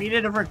 I need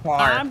a different car.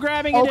 I'm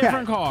grabbing a Okay.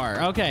 different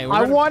car. Okay.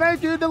 I want to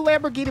do the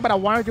Lamborghini, but I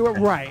want to do it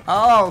right.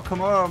 Oh,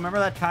 Camodo, remember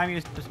that time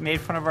you just made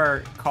fun of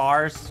our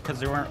cars because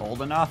they weren't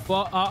old enough?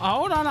 Well,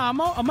 hold on. I'm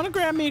gonna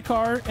grab me a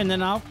car, and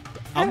then I'll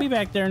be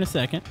back there in a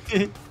second.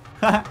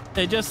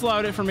 They just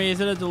loaded for me.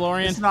 Is it a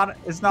DeLorean? It's not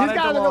He's a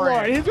got a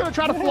DeLorean. DeLorean. He's gonna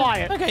try to fly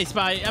it. Okay,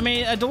 Spy. I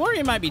mean, a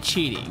DeLorean might be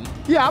cheating.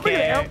 Yeah, I'm gonna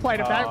do Okay, an airplane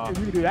if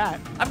you can do that.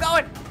 I'm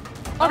going.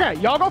 Okay,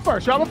 y'all go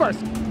first.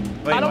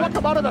 Wait, I don't what?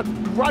 want Camodo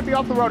to run me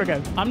off the road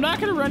again. I'm not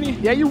gonna run you.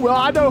 Yeah, you will.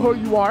 I know who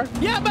you are.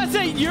 Yeah, I'm about to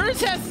say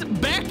yours has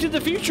Back to the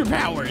Future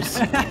powers.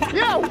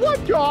 Yeah,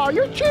 what, y'all?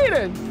 You're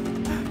cheating.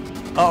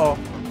 Uh-oh.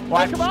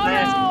 Watch Come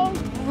this.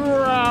 on,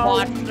 bro.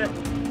 Watch it.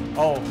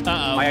 Oh,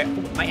 Uh-oh.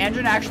 my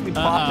engine actually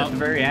popped Uh-oh. at the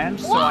very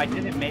end, so What? I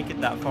didn't make it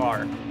that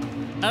far.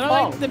 I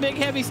don't think the big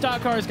heavy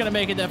stock car is gonna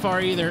make it that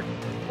far either.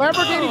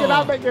 Lamborghini did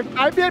not make it.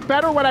 I did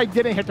better when I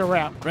didn't hit the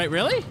ramp. Right?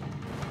 Really?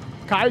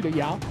 Kinda,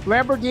 yeah.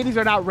 Lamborghinis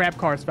are not ramp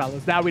cars,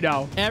 fellas. Now we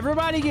know.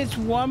 Everybody gets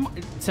one,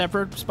 except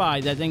for Spy,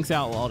 that thing's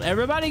outlawed.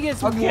 Everybody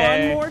gets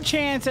Okay. one more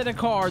chance at a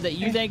car that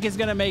you think is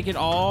gonna make it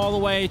all the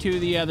way to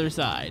the other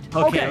side.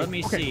 Okay, let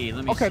me see.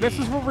 Okay, this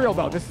is for real,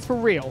 though. This is for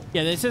real.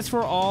 Yeah, this is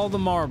for all the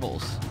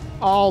marbles.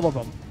 All of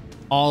them.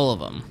 All of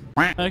them.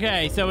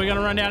 Okay, so we're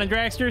gonna run down in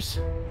dragsters.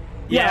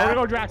 Yeah, we're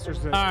gonna go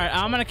dragsters. All right,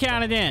 I'm gonna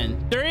count it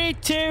in. 3,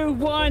 2,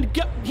 1,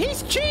 go.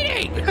 He's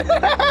cheating.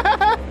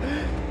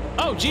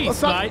 Oh, geez,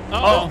 Spy. It's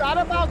not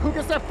about who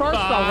gets there first, though,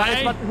 right?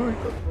 It's about who.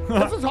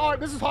 This is hard.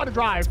 This is hard to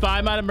drive.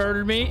 Spy might have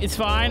murdered me. It's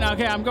fine.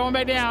 Okay, I'm going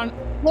back down.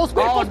 Full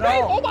speed, full speed.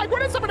 Oh my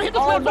goodness, I'm gonna hit the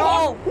Oh,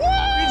 no.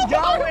 He's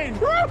going.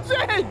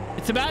 Cruising.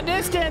 It's about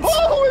distance.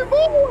 Holy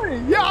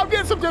moly. Yeah, I'm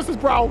getting some distance,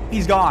 bro.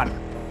 He's gone.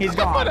 He's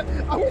gone.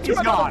 I want you He's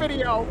another gone.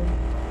 video.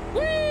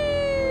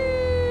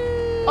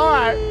 Whee! All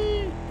right.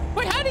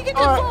 Wait, how did he get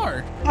that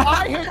far?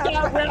 I hit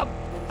that ramp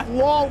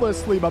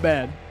flawlessly, my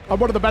man. I'm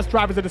one of the best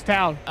drivers in this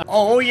town.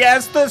 Oh,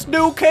 yes, this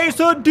new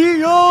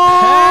quesadilla.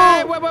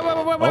 Hey, wait.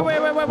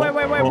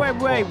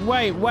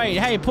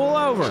 Hey, pull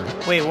over.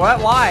 Wait,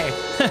 what? Why?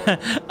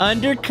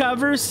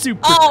 Undercover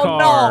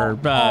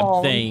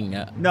supercar thing.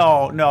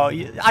 No.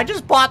 I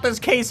just bought this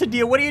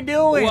quesadilla. What are you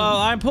doing? Well,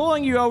 I'm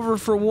pulling you over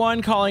for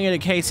one, calling it a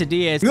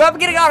quesadilla. I'm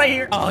getting out of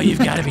here. Oh, you've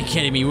got to be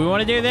kidding me. We want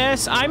to do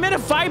this? I'm in a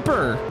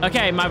Viper.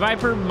 Okay, my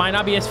Viper might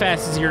not be as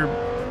fast as your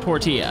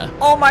tortilla.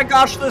 Oh my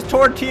gosh, this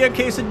tortilla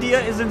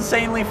quesadilla is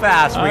insanely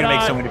fast. We're gonna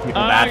make so many people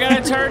mad. I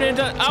gotta turn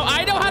into. Oh,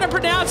 I know how to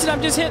pronounce it.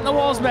 I'm just hitting the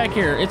walls back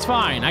here. It's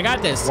fine. I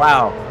got this.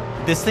 Wow.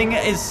 This thing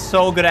is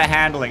so good at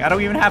handling. I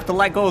don't even have to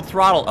let go of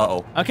throttle.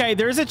 Uh-oh. Okay,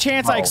 there's a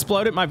chance I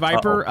exploded my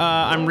Viper.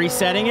 I'm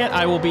resetting it.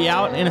 I will be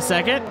out in a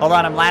second. Hold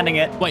on, I'm landing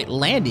it. Wait,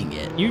 landing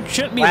it? You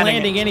shouldn't be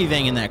landing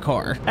anything in that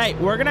car. Hey,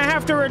 we're gonna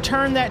have to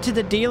return that to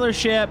the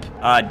dealership.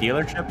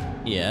 Dealership?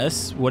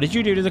 Yes. What did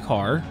you do to the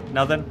car?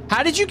 Nothing.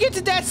 How did you get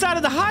to that side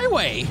of the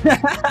highway?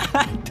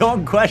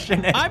 Don't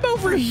question it. I'm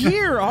over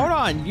here. Hold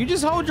on. You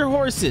just hold your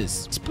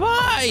horses.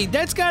 Spy,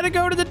 that's got to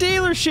go to the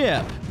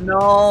dealership.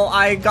 No,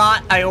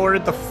 I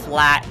ordered the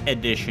flat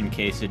edition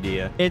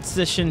quesadilla. It's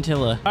the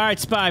Chintilla. All right,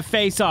 Spy,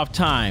 face-off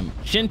time.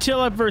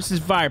 Chintilla versus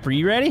Viper.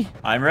 You ready?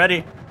 I'm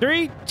ready.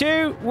 3,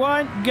 2,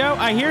 1, go.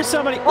 I hear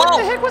somebody. What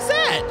the heck was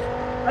that?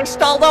 I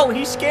stalled out.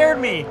 He scared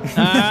me.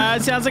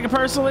 It sounds like a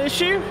personal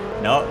issue.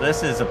 No,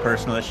 this is a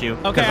personal issue.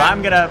 Okay. Because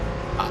I'm gonna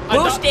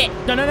boost it.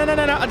 No.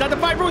 I thought the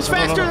Viper was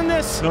faster than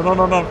this. No.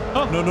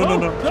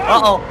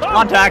 Uh-oh.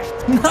 Contact.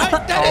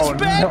 That is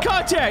bad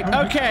contact.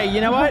 Okay,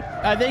 you know what?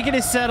 I think it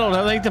is settled.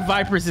 I think the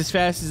Viper's as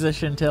fast as a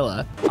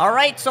Chintilla. All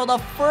right, so the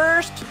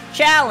first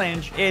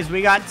challenge is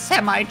we got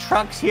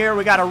semi-trucks here.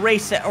 We got to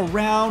race it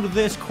around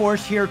this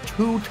course here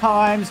 2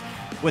 times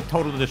with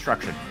total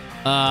destruction.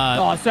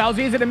 Sounds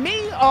easy to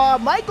me.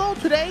 My goal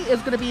today is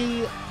going to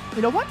be,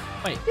 you know what?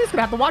 Wait. You're just going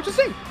to have to watch and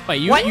see.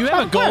 Wait, you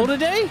have a goal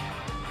today?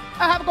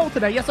 I have a goal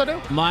today. Yes, I do.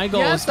 My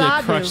goal is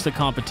to crush the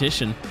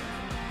competition.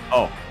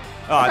 Oh,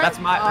 Okay. that's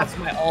my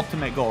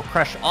ultimate goal.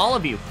 Crush all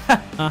of you.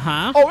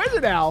 Uh-huh. Oh, is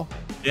it now?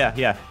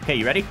 Yeah. Okay,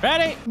 you ready?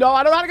 Ready? No,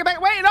 I don't know how to get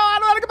back. Wait, no, I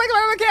don't know how to get back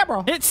on the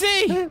camera. Hit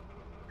C.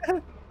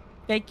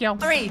 Thank you.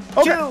 3,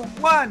 2,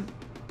 1,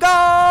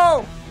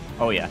 go!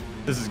 Oh, yeah.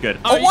 This is good.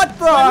 Oh, what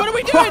the? What are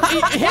we doing?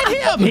 Hit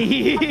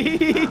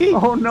him.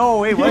 Oh, no.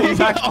 Wait, what is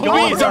actually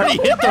going on? He's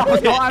already hit the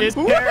I'm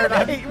scared.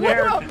 I'm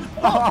scared.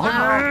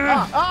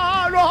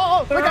 Oh,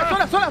 no. Wait,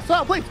 slow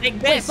down, please. Take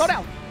Wait, this. slow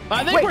down.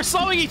 I think we're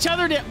slowing each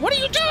other down. What are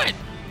you doing?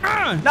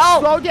 No.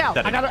 Slow down.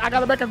 I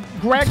gotta make a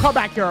grand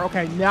comeback here.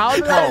 Okay, now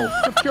that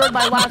I've secured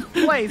my last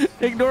place.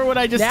 Ignore what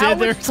I just now did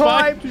there. it's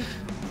time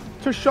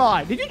to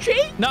shine. Did you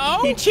cheat? No.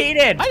 He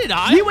cheated. I did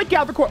not. He went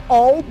down the court.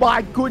 Oh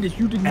my goodness,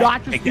 you did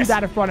not just do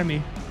that in front of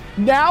me.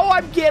 Now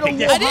I'm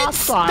getting a little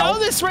hostile. No,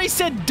 this race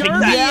said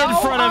Derby now in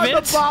front of it.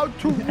 I'm about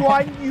to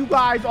run you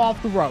guys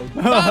off the road.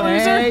 Loser.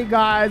 Hey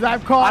guys,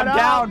 I've caught up. I'm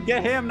down.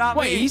 Get him, not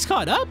Wait, me. he's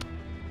caught up?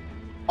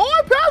 Oh,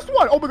 I passed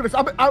one. Oh my goodness.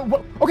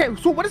 Okay,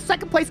 so what is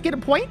second place getting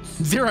points?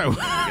 0.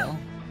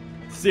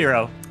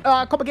 0.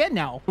 Come again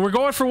now. We're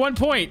going for 1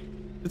 point.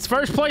 It's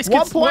first place 1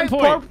 gets point.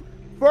 1 point.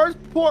 First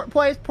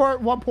place per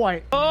 1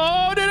 point.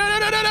 Oh,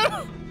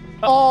 no.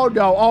 Oh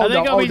no. Oh I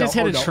think no. Obi just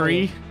hit a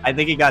tree. I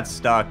think he got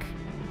stuck.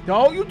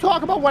 Don't you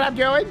talk about what I'm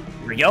doing.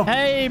 Here we go.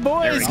 Hey,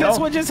 boys, we guess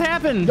go. what just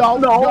happened? No.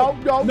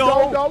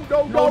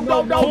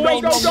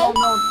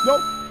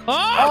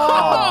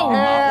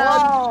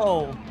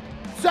 Oh! And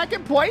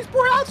second place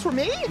perhaps for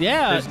me?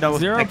 Yeah, There's no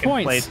 0 second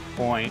points. place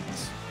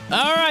points.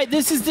 All right,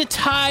 this is the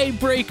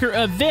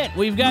tiebreaker event.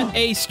 We've got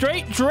a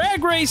straight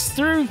drag race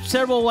through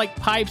several like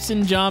pipes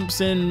and jumps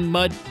and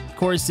mud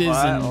courses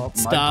and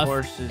stuff. Mud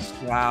courses.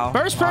 Wow.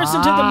 First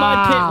person to the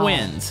mud pit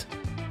wins.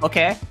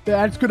 Okay.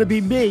 That's gonna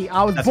be me.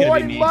 I was That's gonna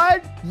born be in me.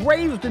 mud,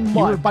 raised in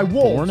mud by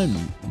wolves. Born in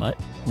mud.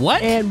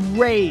 What? And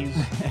raised.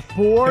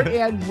 Born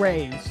and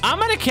raised. I'm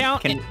gonna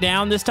count it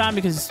down this time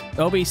because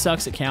Obi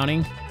sucks at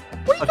counting.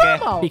 What are you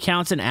talking about? He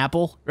counts an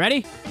apple.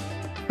 Ready?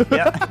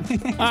 Yeah.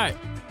 All right.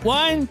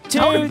 1, 2,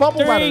 How many bubble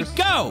 3, letters?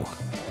 go.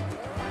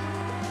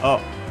 Oh.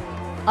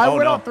 I Oh,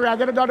 went no. on 3. I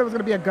didn't know it was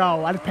gonna be a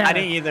go. I just I panicked.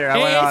 didn't either. I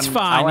went on. It's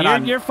fine. I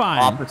went You're on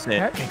fine.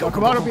 Opposite. Okay,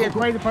 Camodo be a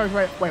crazy person.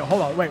 Wait,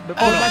 hold on. Wait, my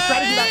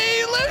strategy back.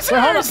 Hey, losers!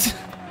 Wait, hold on.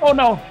 Oh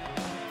no.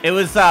 It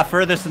was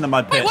furthest in the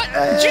mud pit. Wait, what?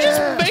 Did you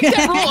just make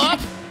that roll up?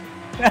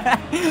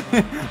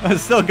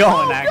 It's still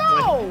going,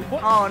 actually. No.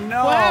 Oh,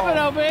 no. What happened,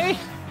 Obi?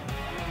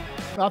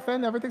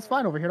 Nothing. Everything's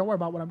fine over here. Don't worry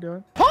about what I'm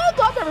doing. Hold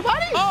up,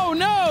 everybody. Oh,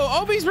 no.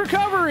 Obi's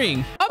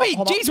recovering. Obi,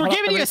 geez, we're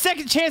giving you a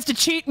second chance to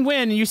cheat and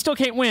win, and you still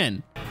can't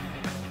win.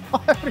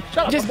 Shut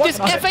up. Just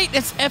F8,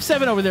 it's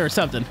F7 over there or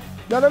something.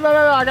 No.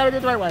 I gotta do it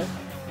the right way.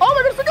 Oh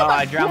my goodness, look at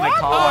I drowned my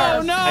car.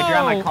 Oh, no. I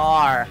drowned my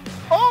car.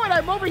 Oh, and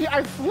I'm over here.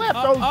 I flipped.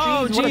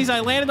 Oh, geez, I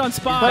landed on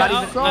spot.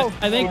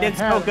 I think He did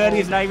so good,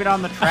 he's not even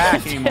on the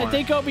track anymore. I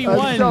think Obi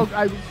won.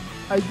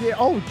 I did.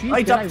 Oh, geez.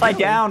 He's upside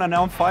down and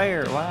on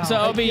fire. Wow. So,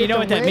 Obi, you know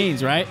what that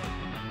means, right?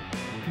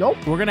 Nope.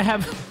 We're going to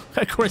have,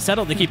 of course, I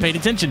don't think he paid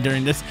attention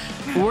during this.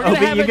 We're going to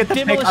Obi, have you a get to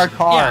pick demolition. our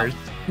cars.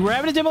 Yeah. We're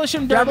having a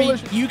demolition derby.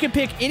 You can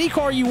pick any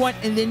car you want,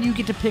 and then you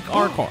get to pick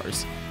our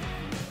cars.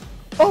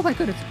 Oh my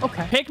goodness.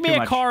 Okay. Pick me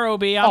a car,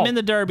 Obi. I'm in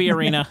the derby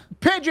arena.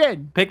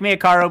 Pigeon. Pick me a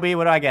car, Obi.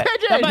 What do I get?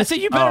 Pigeon. But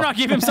see, you better not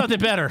give him something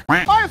better. All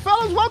right,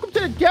 fellas, welcome to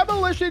the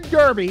Demolition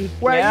Derby,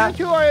 where you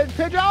two are in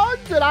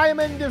pigeons and I am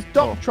in this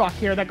dump truck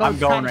here that goes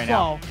kind of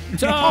slow.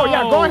 So, oh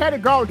yeah, go ahead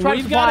and go.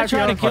 We've got to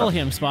try to kill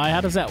him, Spy.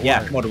 How does that work?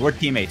 Yeah, Camodo, we're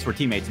teammates. We're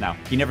teammates now.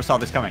 You never saw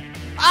this coming.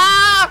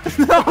 Ah!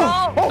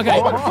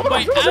 Okay,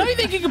 wait, I don't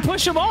think you can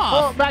push him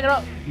off. Oh, back it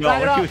up. No,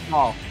 back it we're up. too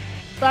small.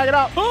 Back it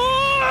up.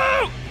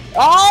 Oh!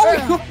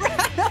 Oh!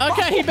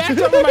 Okay, he backed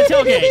over my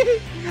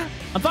tailgate.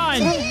 I'm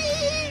fine.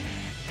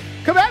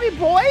 Come at me,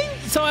 boy.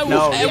 So at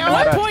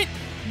what point,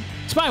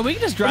 Spy, we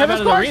can just drive out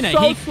of the arena.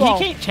 He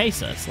can't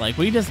chase us. Like,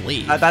 we just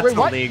leave. That's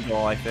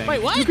illegal, I think.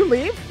 Wait, what? You can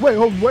leave? Wait,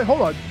 hold on. Wait,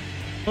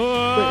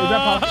 is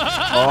that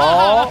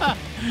possible?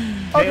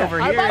 Okay,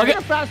 over here. I might get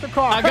a faster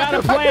car. I got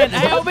a plan.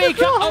 Hey, Obi,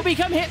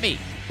 come hit me.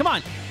 Come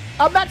on.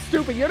 I'm not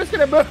stupid. You're just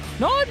gonna move.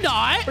 No, I'm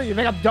not. What, you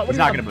think I'm dumb? He's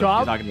not gonna move.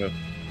 He's not gonna move.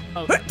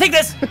 Oh. Take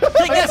this!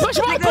 Take this! Push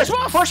him off! Push him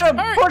off! Push him!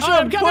 Right, Push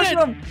him! push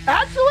him!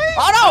 Actually?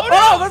 Oh no!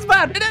 Oh, that's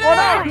bad!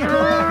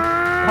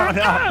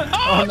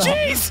 Oh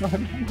jeez!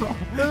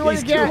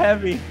 He's too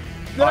heavy.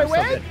 Did I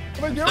win?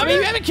 I mean,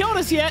 you haven't killed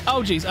us yet.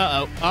 Oh jeez!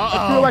 I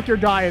feel like you're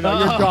dying though.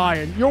 You're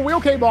dying. Your wheel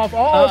came off.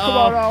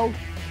 Camodo.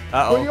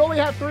 Well, you only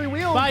have 3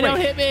 wheels. Bye, don't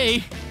hit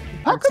me.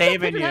 I'm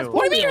saving you.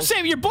 What do you mean you're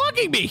saving? You're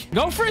blocking me.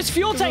 Go for his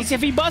fuel tanks.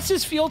 If he busts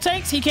his fuel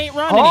tanks, he can't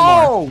run anymore.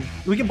 Oh,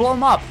 we can blow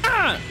him up.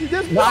 Nice.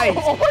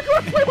 Oh my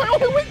god, play my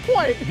only weak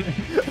point.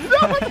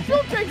 No, but the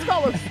fuel tanks,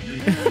 fellas.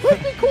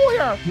 Let's be cool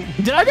here.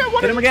 Did I get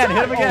one? Hit him again.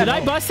 Hit him again. Did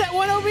I bust that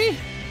one, Obi?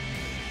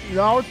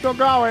 No, it's still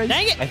going.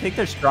 Dang it. I think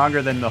they're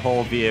stronger than the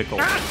whole vehicle.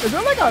 Is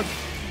there like a...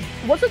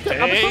 What's it? I'm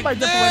gonna put my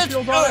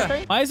differentials on, I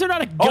think. Why is there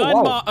not a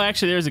gun mod? Oh,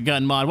 actually, there's a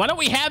gun mod. Why don't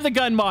we have the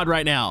gun mod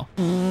right now?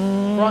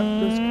 Front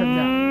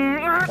disconnect.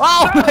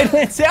 Oh, I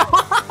didn't see.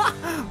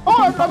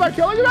 Oh, am I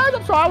killing you guys?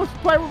 I'm sorry. I was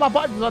playing with my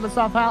buttons on and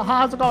stuff.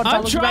 How's it going?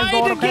 I'm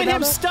trying to get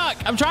him stuck.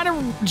 I'm trying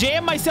to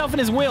jam myself in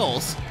his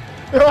wheels.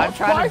 I'm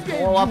trying to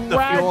blow up the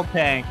fuel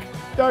tank.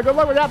 Good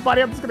luck with that,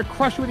 buddy. I'm just gonna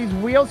crush you with these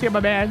wheels here, my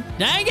man.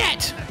 Dang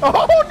it!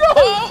 Oh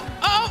no!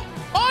 Oh,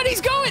 and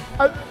he's going.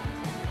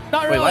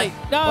 Not really. Wait,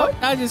 no, what?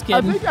 I'm just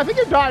kidding. I think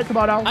you're dying,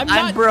 Camodo.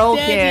 I'm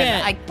broken.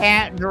 Yet. I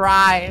can't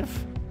drive.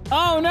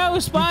 Oh no,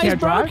 Spy's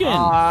broken.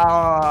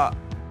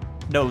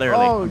 No,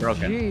 literally. Oh, I'm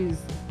broken. Jeez.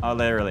 Oh,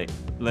 literally.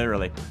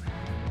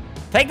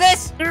 Take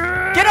this!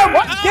 Get him!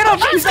 Get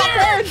him! He's on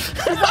edge!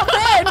 He's on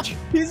edge!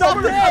 He's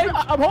on edge!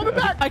 I'm holding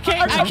back. I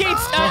can't. I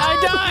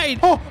died.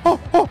 Oh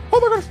my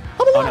goodness!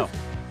 I'm alive.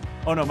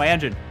 Oh no! My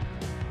engine!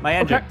 My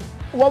engine! Okay.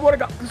 One more to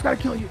go. Just gotta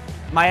kill you.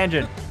 My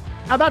engine!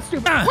 I'm not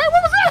stupid. Wait,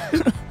 what was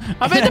that?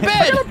 I'm in the bed.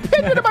 I got a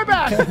pigeon in my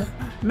back.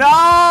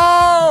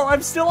 No!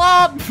 I'm still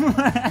up!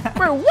 Wait,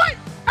 what?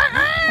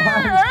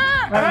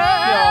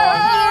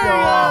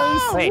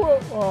 Wait.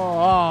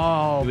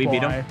 Oh, Did we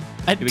beat him?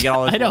 Did we get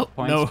all his I don't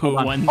points? know who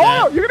won Oh,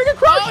 that. you're gonna get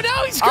crushed. Oh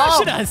no, he's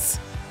crushing us.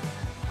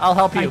 I'll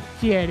help you. I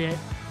get it.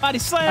 Body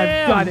slam.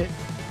 I've done it.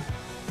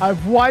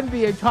 I've won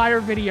the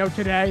entire video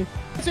today.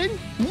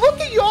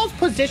 Look at y'all's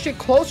position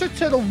closer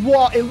to the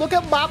wall, and look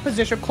at my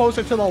position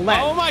closer to the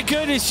left. Oh my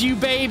goodness, you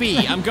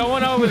baby! I'm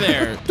going over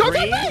there. Don't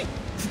get me!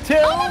 2,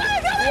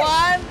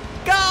 1,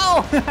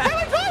 go! Hey,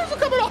 my tires are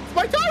coming off!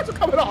 My tires are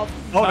coming off!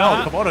 Oh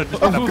no, Camodo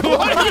just went up.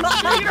 What are you,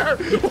 cheater?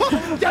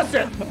 That's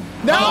it.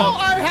 Now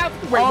I have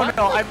to wait. Oh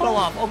no, I fell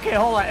off. Okay,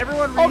 hold on.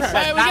 Everyone reset.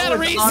 Hey, we gotta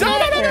reset.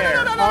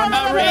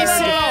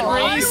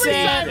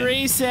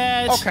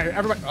 Reset. Okay,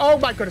 everybody. Oh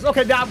my goodness.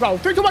 Okay, now go.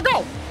 3, 2, 1,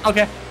 go.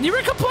 Okay. You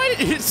were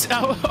complaining.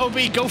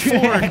 OB, go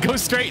forward. Go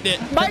straighten it.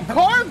 My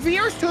car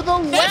veers to the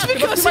left. That's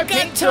because it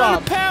got ton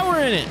of power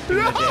in it.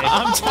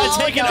 I'm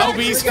taking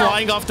OB's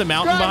flying off the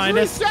mountain behind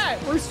us.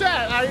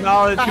 Reset.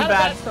 No, it's too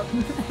bad.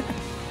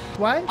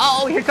 What?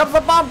 Oh, here comes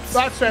the bumps.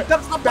 That's it. Here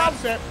comes the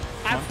bumps. That's it.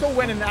 I'm still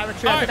winning,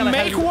 actually. All right,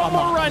 make one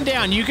more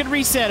rundown. You can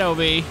reset, OB.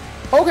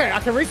 Okay, I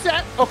can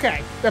reset.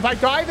 Okay. If I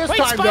die this time,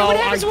 Spy, though,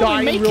 I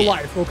die in real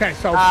life. Okay,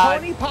 so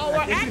pony power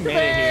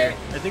activate.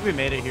 I think we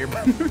made it here.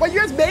 Wait, you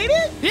guys made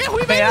it? Yeah,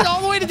 we made it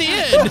all the way to the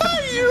end.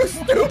 You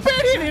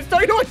stupid idiots.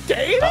 Don't you know what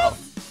day it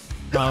is?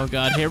 Oh,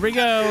 God, here we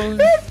go.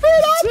 It's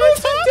been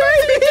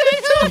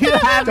You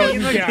haven't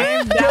even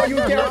game down. You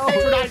dare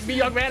patronize me,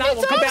 young man. I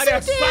will come down there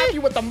and slap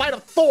you with the might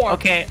of Thor.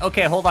 Okay,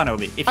 hold on,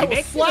 Obi. If you make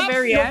it to the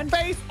very end,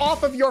 face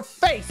off of your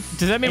face.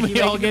 Does that mean we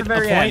all get a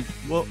point?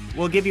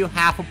 we'll give you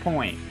half a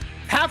point.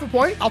 Half a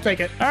point. I'll take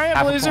it. All right,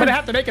 Half a loser. I'm gonna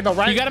have to make it though,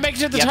 right? You got to make it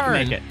to the You have to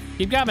turn. make it.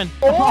 Keep coming.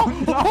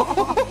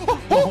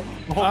 Oh!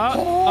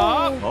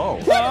 Oh.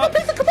 Wait, there's a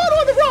piece of Camodo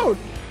on the road.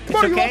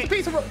 Camodo, you okay. want the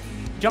piece of road?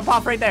 Jump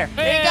off right there.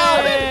 There you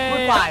go.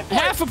 We're 5.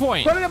 Half a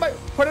point. Put it in my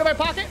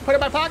pocket. Put it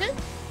in my pocket.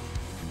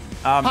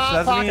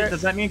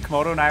 Does that mean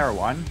Camodo and I are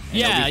 1?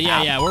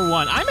 Yeah. We're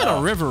 1. I'm at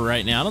a river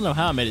right now. I don't know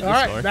how I made it All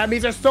this right, far. that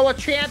means there's still a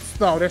chance,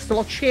 though. There's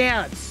still a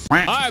chance. All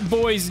right,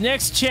 boys.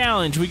 Next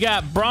challenge. We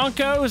got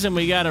Broncos, and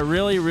we got a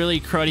really, really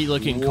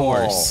cruddy-looking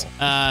course.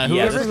 Yeah,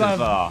 Whoever, this is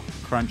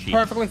crunchy.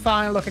 Perfectly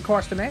fine looking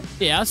course to me.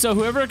 yeah. So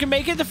whoever can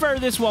make it the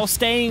furthest while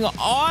staying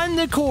on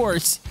the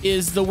course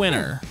is the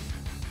winner.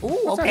 Ooh,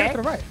 What's that okay. to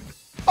the right?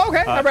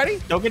 Okay, I'm ready.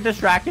 Don't get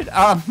distracted.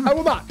 I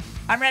will not.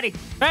 I'm ready.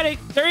 Ready?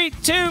 3,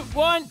 2,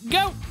 1,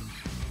 go.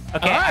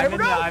 Okay, All right, here we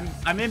go.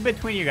 I'm in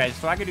between you guys,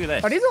 so I can do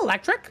this. Are these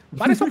electric?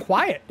 Why are they so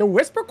quiet? They're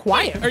whisper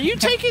quiet. Are you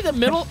taking the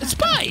middle?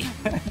 Spy.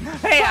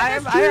 Hey, I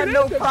that's have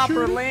no true, that's proper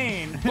true.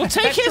 lane. We'll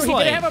take That's his true.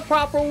 He didn't lane. have a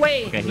proper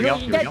lane. Okay, here we go,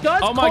 here we That go.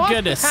 does Oh my cost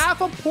goodness.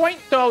 half a point,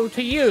 though,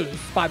 to use,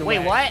 by the way.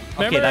 Wait, what?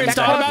 Remember, that it's makes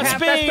all sense. about half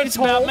that's speed. been It's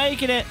about told.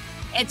 making it.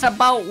 It's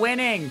about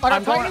winning. On a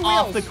I'm going tiny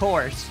off wheels. the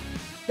course.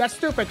 That's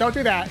stupid. Don't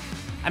do that.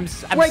 I'm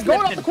Wait, going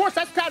off slipping. the course,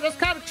 that's kind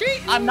of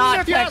cheating. I'm not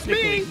if you ask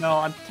technically. me. No,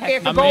 I'm If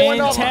technically. you're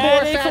going off the course,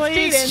 that's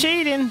technically, it's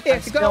cheating. cheating. If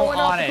you're going still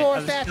off on the it. course,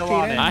 I'm that's still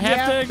cheating. on it. I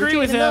have to Yeah, agree you're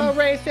with cheating in him. the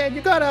race and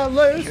you're gonna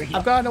lose. Here we go.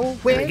 I'm gonna Here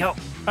win. we go. All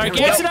right, Here we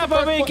gas go. it up,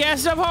 Obi.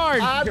 Gas it up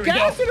hard. I'm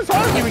gassing as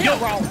hard as we go,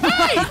 bro.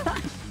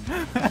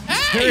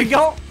 Here we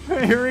go.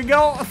 Here we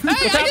go. Hey, I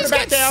happening just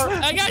back got, there?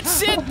 I got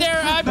sit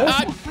there. I'm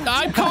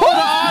calling an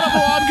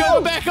audible. I'm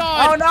going back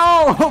Oh on.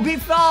 no, we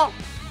fell.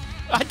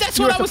 That's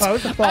You what were I was.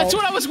 supposed to fall. That's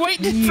what I was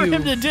waiting for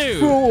him to do.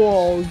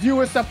 Fools, you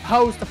were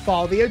supposed to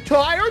fall the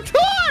entire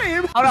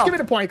time. Oh, no. Just give me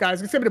the point, guys.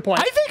 Just give me the point.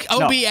 I think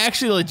Obi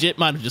actually legit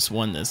might have just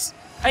won this.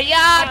 Yeah,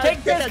 I take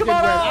think this. I Come did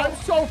on. win. I'm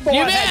so far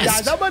You ahead,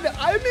 missed.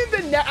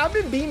 guys. I'm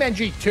in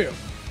BeamNG 2.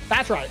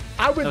 That's right.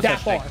 I went No that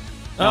such thing.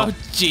 far. Oh,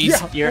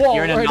 jeez. Yeah.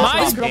 You're in a Whoa,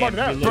 Mine's I'm over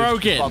there.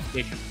 broken.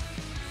 Qualification.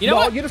 You know No,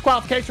 what? you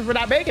disqualification for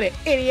not making it,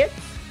 idiot.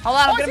 Hold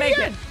on, I'm Oh, gonna I make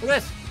see it. it. Look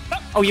at this.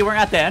 Oh, you weren't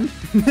at the end.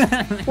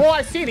 Well,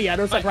 I see the end.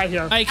 It was like right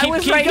here. Hey, I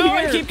was keep right going.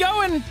 here. Keep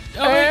going.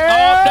 Oh,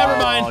 Hey. never Oh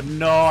mind.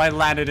 no, I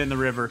landed in the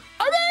river.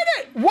 I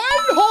made it. 1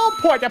 whole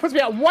point. That puts me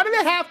at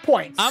 1.5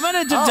 points. I'm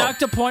gonna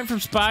deduct a point from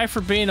Spy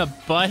for being a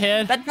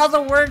butthead. That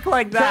doesn't work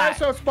like Okay, that.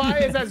 so Spy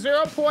is at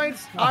 0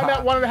 points. I'm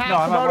at 1.5. No,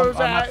 I'm Komodo's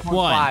at at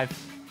 1.5.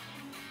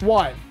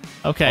 1.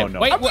 Okay. Oh, no.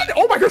 Wait. I'm leading.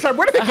 Oh my gosh, I'm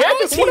winning again. How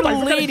This is he one, like,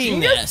 what kind of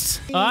leading genius?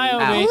 this? Hi,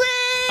 Obi. Whee!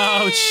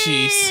 Oh,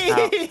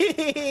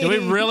 jeez. Do we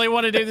really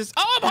want to do this?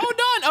 Oh, hold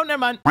on. Oh, never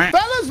mind.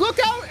 Fellas, look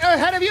out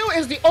ahead of you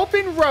is the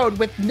open road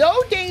with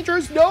no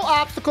dangers, no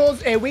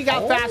obstacles, and we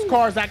got fast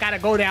cars that gotta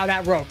go down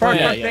that road. First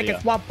Yeah, person yeah,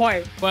 gets 1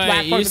 point. Wait,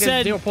 Last you person gets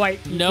said 0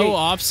 point. no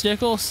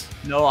obstacles?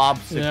 No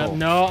obstacle.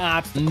 No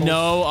obstacles.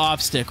 No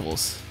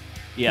obstacles.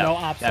 Yeah. no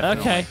obstacle.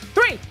 definitely.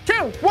 Okay.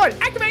 3, 2, 1,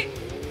 activate.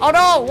 Oh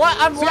no! What?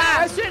 I'm See, I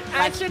last. should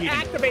That's cheating.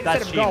 activate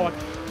That's instead of going.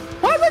 cheating.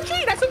 Why is that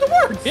cheat? I said the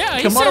words. Yeah,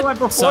 he Camodo said went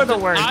before something.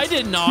 the words. I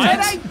did And not.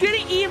 I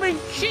didn't even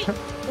cheat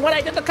when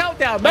I did the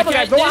countdown. Remember,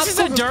 Okay, guys, no this is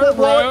a obstacles, dirt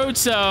full road. road,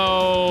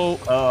 so...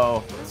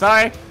 Oh,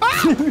 sorry.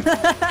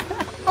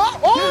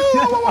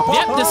 Oh,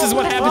 Yep, this is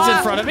what happens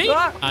in front of me.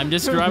 I'm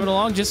just driving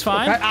along just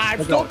fine. Okay,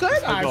 I'm still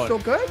good. I'm going. still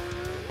good.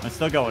 I'm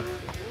still going.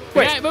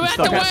 Wait, Okay, move out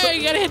still the got- way.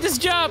 You gotta hit this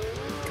jump.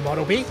 Come on,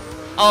 OB.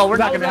 Oh, we're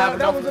not No, gonna no, have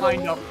that enough was a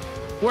lined little- up.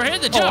 We're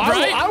hitting the Oh, jump,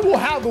 right? I will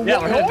have the Yeah,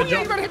 we're hitting the yeah, jump.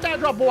 you're gonna hit that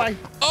drop, boy.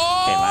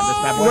 Oh! Okay, land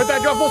this bad boy. With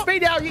that drop full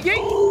speed now, you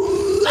yeet.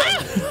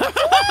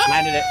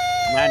 Landed it.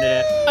 Landed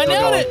it. I Still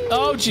nailed going. it.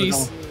 Oh,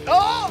 jeez.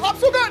 Oh, I'm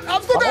still good.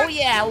 I'm still Oh good.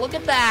 yeah, look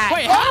at that.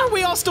 Wait, how are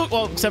we all still...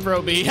 Well, except for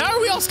OB. How are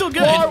we all still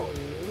good? Well,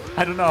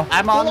 I don't know.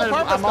 I'm on on the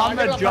purpose, I'm though. on I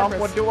did it the on jump.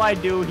 purpose. What do I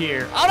do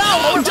here?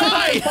 Oh,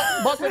 die!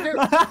 busted it.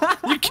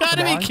 You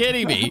gotta be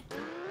kidding me.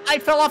 I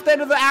fell off the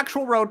end of the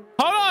actual road.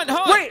 Hold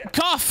on. Wait.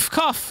 Cough.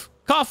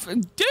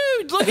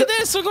 Dude, look at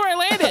this. Look where I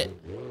landed.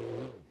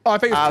 Oh, I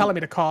think it's telling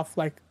me to cough.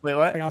 Like, Wait,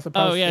 what? like I was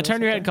supposed Oh, yeah. to.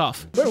 Turn your head and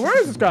cough. Wait, where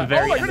is this guy? The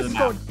very Oh my end of goodness,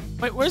 the it's map. going.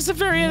 Wait, where's the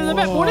very end of the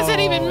map? What does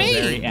that even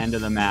Very mean? end of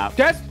the map.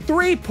 That's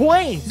 3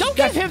 points. Don't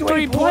give That's him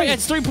 3 points.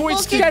 That's 3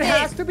 points to That me.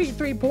 has to be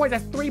 3 points.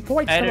 That's 3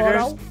 points.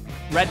 Editors, Camodo.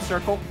 red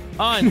circle.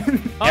 On.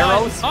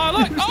 Arrows. Oh,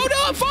 look. Oh,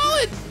 no, I'm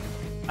falling.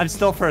 I'm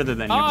still further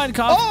than you. On,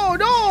 cough. Oh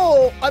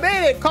no! I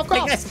made it. Cough, Take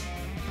cough. this.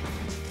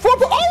 4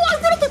 points. Oh,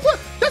 I went up the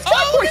cliff. That's 5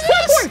 Oh, look points. at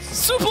 5 this.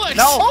 points. Suplex.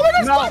 No. Oh my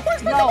gosh, No, 5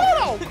 points for no.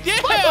 Camodo. 5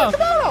 Yeah. points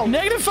for Camodo.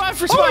 -5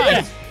 for Oh my Spy.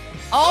 goodness.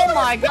 Oh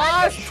my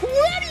gosh.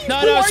 20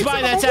 No, points Spy,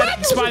 and that's a out.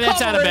 miraculous Spy,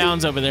 that's out of recovery.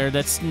 bounds over there.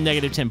 That's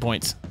 -10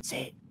 points.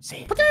 Say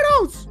it.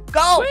 Potatoes.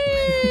 Go.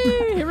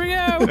 Whee! Here we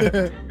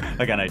go.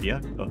 I got an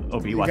idea.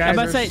 OB, watch guys I'm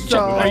out. about to say, so-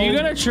 are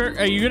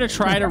you gonna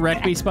try to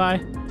wreck me, Spy?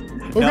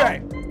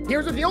 Okay.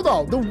 Here's the deal,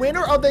 though. The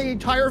winner of the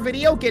entire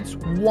video gets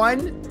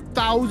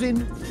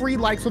 1,000 free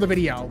likes for the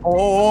video.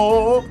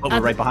 Oh, we're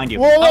right behind you.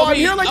 Whoa, Oh, I'm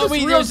here like this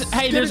real there's a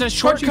skinny,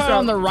 shortcut crunchy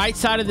on the stuff. right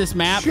side of this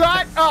map.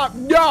 Shut up.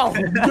 No.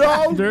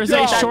 No. There's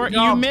no. a short.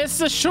 No. You missed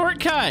the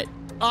shortcut.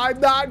 I'm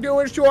not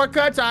doing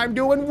shortcuts. I'm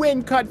doing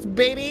wind cuts,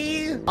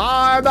 baby.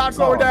 I'm not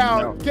slowing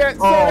down. No. Get set.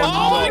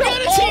 Oh my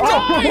goodness, he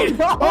died!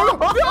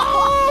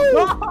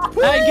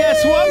 No! Hey,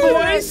 guess what,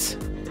 boys?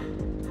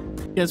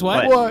 Guess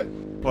what? What?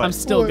 I'm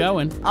still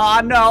going.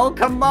 Oh, no,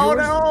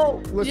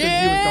 Camodo. Listen,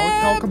 Yeah, you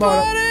don't tell Camodo.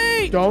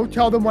 buddy! Don't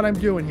tell them what I'm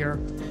doing here.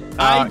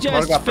 I Camodo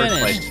just got first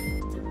finished.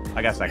 place.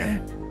 I got second.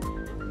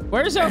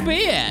 Where's OB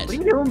at? What are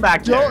you doing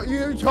back there? Don't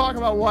you talk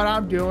about what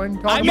I'm doing.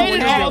 Talk I about made what it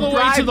you're all the doing.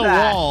 way to Drive the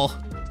that. wall.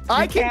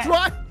 I You can can't.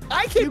 drive.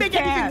 I can You make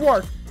can't. anything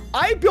work.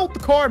 I built the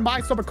car in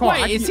my summer car.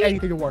 Wait, I can is get he-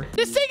 anything to work.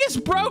 This thing is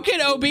broken,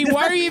 OB.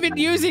 Why are you even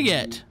using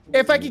it?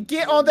 If I could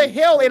get on the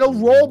hill, it'll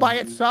roll by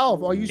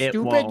itself. Are you It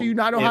stupid? won't. Do you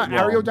not know It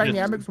how won't.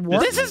 aerodynamics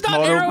work? This is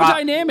not Motor got-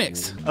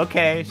 aerodynamics.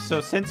 Okay,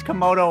 so since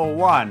Komodo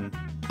won,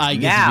 I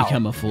get Now. to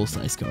become a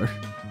full-size car.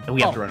 we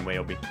have Oh. to run away,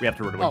 Obi. We have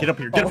to run away. Oh. Get up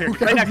here. Get up here.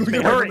 okay. Right next to me.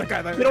 Look at Hurry. that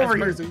guy. Get over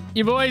here. Crazy.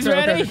 You boys Okay,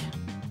 ready? okay.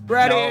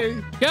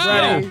 Ready. Go!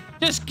 Ready.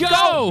 Just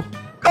go!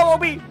 Go,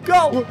 Obi.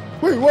 Go.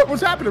 Wait,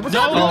 what's happening? What's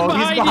Don't happening?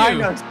 look he's behind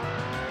you. us.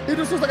 He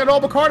just looks like a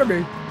normal car to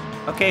me.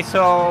 Okay,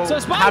 so, So,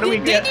 Spy, how do we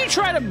didn't get... you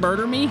try to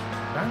murder me?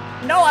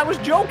 No, I was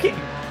joking.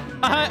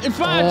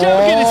 If I'm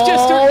joking,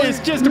 it's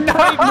just a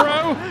prank,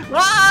 bro.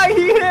 Ah,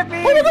 he hit me.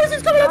 Oh my goodness,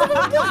 he's coming out of the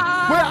Wait,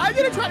 I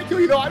didn't try to kill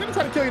you though. I didn't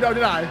try to kill you though,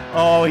 did I?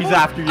 Oh, he's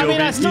after you, I mean,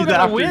 Obi. I still He's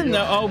gotta after win, you.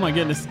 though. Oh, my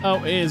goodness.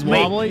 Oh, it is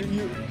Wait. wobbly. Wait,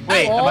 am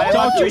I Oh, allowed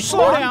Don't to you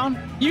slow respawn?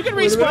 down. You can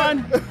Wait a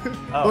minute. respawn.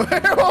 Oh.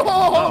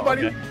 Oh,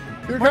 buddy. okay.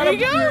 You're Where kind are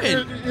you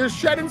of, going? You're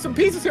shedding some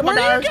pieces here, Where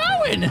my are guy.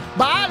 you going?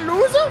 Bye,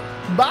 loser.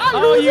 Bye, Oh,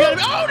 loser. you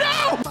gotta.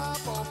 Oh,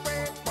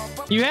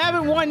 no! You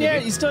haven't won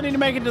yet. You still need to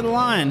make it to the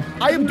line.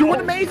 I am doing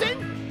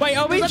amazing. Wait,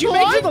 OB, Is did that you the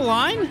make it line? to the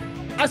line?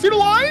 I see the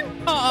line.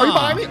 Are you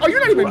behind me? Oh, you're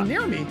not even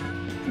near me.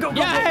 Go, go,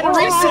 Yeah, I go. had to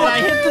reset. I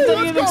hit the thing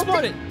and it Let's go.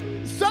 exploded.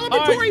 Celebratory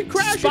All right,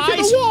 crash Spy's,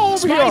 into the wall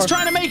over Spy's here.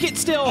 trying to make it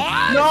still.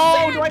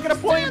 No, do I get a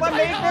point if I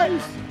make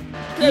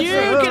it? You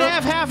can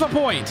have half a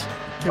point.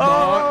 Come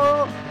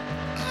on.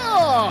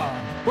 Oh.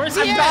 Where's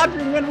he I'm at?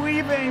 dodging and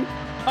weaving.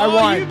 Oh,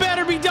 won. you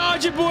better be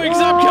dodging, boy, because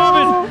I'm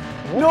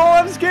coming. No,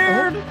 I'm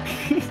scared.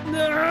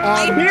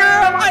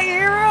 I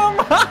hear him.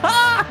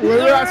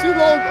 Wait, I see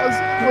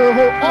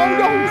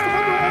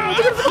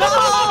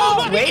Oh,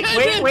 my Wait,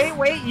 goodness.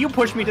 wait. You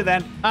push me to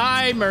then.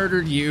 I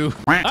murdered you.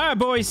 All right,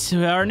 boys.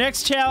 Our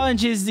next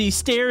challenge is the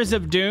Stairs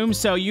of Doom.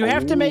 So you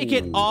have to make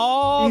it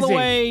all the Easy.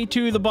 way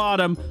to the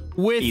bottom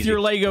with Easy. your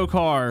Lego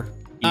car.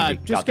 Easy.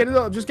 Just get a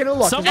look. Just get a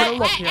look. Some- Just get a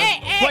look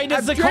here. Wait,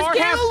 does the just car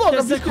getting have? a look.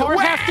 Does I'm the just- car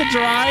have to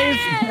drive?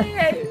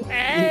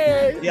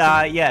 Hey.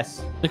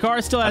 Yes. The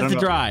car still has don't to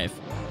know. drive.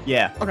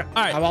 Yeah. Okay.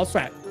 All right. I'm all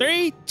set.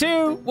 3,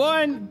 2,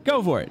 1,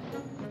 go for it.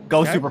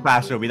 Go Okay. super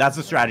fast, Obi. That's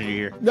the strategy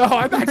here. No,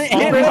 I'm actually.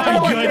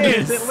 Oh my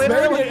goodness. It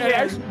literally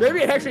is. Maybe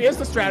it actually is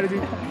the strategy.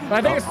 But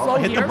I think it's slow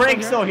Hit here. the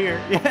brakes slow though here.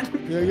 Yeah.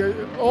 here.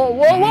 Yeah. Oh,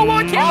 whoa,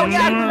 I can't. Oh,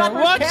 yeah.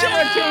 Watch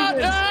Camera out!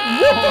 changes.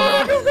 What the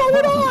heck is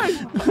going on?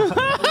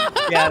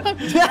 Yeah.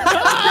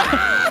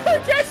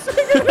 I can't see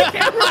the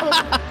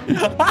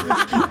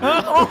camera.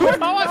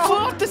 Oh, I flew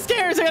off the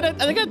stairs. I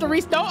think I have to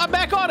restart. No, I'm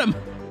back on him.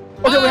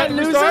 Okay, we Bye, have to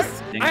restart.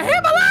 losers. I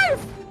hate my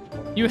life.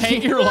 You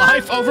hate your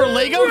life over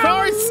Lego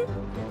cars?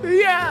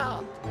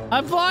 Yeah.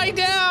 I'm flying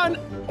down.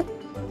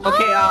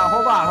 Okay,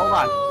 hold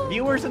on.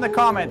 Viewers in the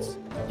comments,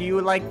 do you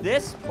like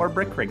this or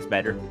brick rigs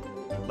better?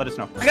 Let us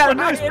know. I got a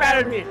new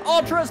strategy.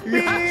 Ultra speed.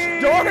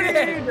 Darn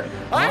it.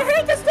 I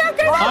hate this damn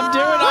game. I'm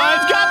doing.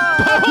 I've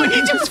got. Oh,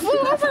 he just flew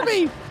over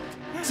me.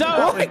 So,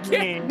 That was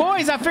me.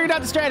 boys, I figured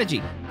out the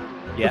strategy.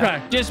 Yeah.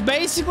 Okay. Just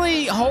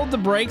basically hold the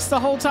brakes the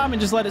whole time and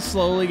just let it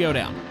slowly go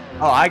down.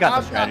 Oh, I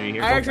got the strategy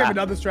here. I Go actually have fast.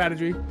 another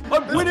strategy.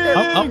 I'm winning.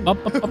 Up.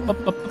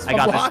 I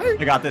got Why?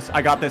 this.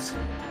 I got this.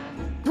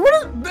 What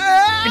is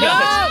I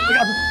got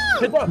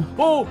this. Hit the,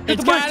 oh, hit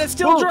It's the got to brakes.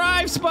 still Oh,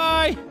 drive,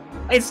 Spy.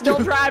 It's still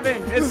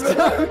driving. It's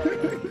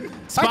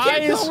I Spy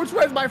can't is. tell which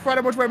way is my front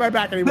and which way my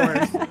back anymore.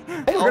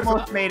 I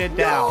almost made it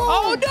down.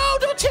 Oh no!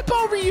 Don't tip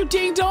over, you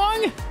ding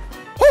dong.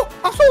 Oh,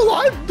 I'm still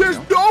alive. There's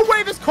no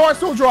way this car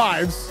still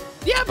drives.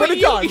 Yeah, But but it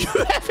you does.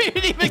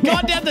 haven't even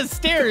gone down the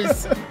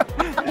stairs.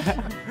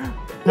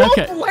 Don't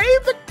Okay. blame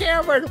the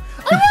camera.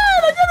 I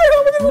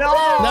did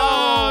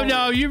it.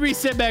 No, you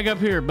reset back up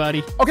here,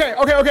 buddy. Okay.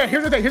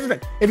 Here's the thing.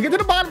 If you get to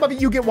the bottom of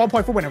it, you get 1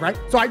 point for winning, right?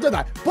 So I did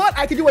that. But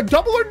I can do a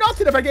double or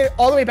nothing if I get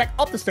all the way back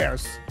up the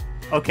stairs.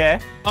 Okay.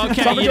 Okay,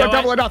 So I'm gonna you do a know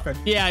double or what? nothing.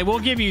 Yeah, we'll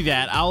give you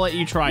that. I'll let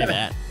you try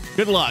that.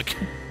 Good luck.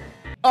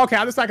 Okay,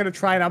 I'm just not gonna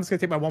try it. I'm just gonna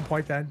take my 1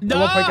 point then. The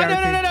No, 1 point no.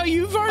 guarantee.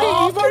 You've already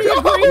Oh, agreed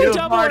no. to You've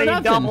double or already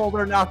nothing. doubled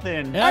or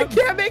nothing. Yeah. I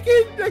can't make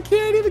it. I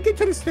can't even get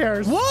to the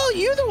stairs. Well,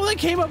 you're the one that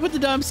came up with the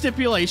dumb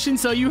stipulation,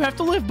 so you have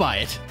to live by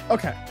it.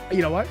 Okay,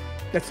 you know what?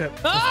 That's it.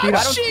 Oh, Speed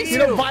up. jeez.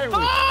 Speed up violently.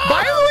 Ah!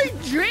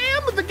 Violently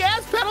jam the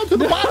gas pedal to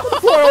the bottom of the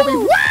floor. Obi.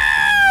 Woo!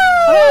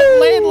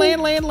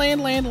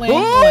 Land.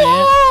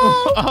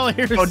 Oh! Oh,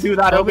 here's. Don't do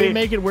that, Obi Obi.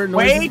 making weird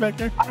noises Wait, back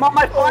there. I'm on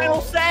my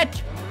final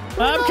set.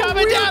 I'm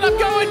coming down. I'm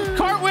going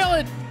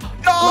cartwheeling.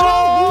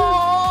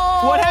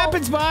 Oh! What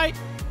happens, Spy?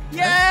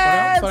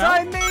 Yes, Slow down.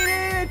 I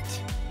made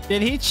it.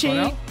 Did he cheat?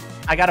 now?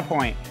 I got a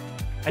point.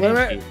 I Wait a didn't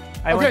minute. cheat.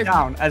 I went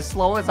down as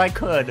slow as I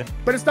could.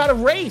 But it's not a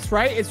race,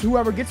 right? It's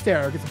whoever gets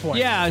there gets the point.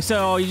 Yeah,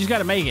 so you just got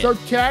to make it. So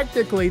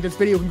technically, this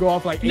video can go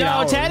off like 8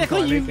 hours. No,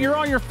 technically, you're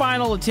on your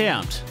final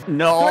attempt.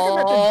 No. I feel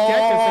like I'm at the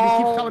dentist and he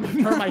keeps telling me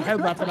to turn my head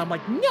left, and I'm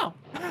like, no.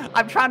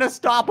 I'm trying to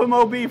stop him,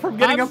 OB, from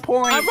getting a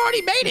point. I've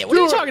already made it. What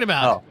are you talking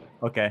about?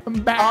 Oh, okay. I'm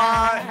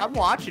back. I'm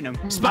watching him.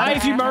 Spy,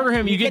 if you murder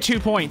him, you get 2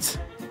 points.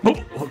 Oh,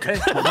 okay.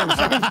 Hold on a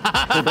second.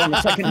 Hold on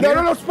a second.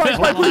 No, Spy,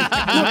 please.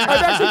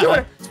 I'm actually doing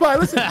it. Spy,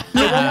 listen.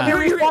 Let me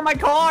respawn my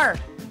car.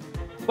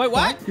 Wait,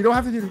 what? You don't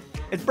have to do this.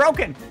 It's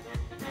broken.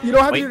 You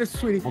don't have to do this,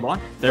 sweetie. Hold on.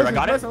 There, I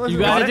got it. You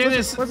got to do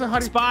this. Listen,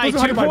 honey. Spy,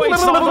 Listen, 2 honey,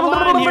 points on the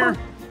line here.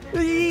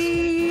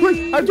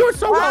 Please, I'm doing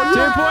so well. 2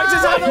 points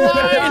is on the line.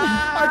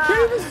 I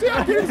can't even see.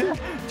 I can't even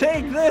see.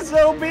 Take this,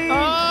 OB.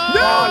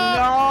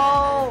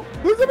 No.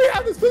 Please let me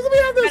have this. Please let me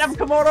have this. Adam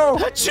Camodo.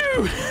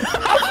 Achoo!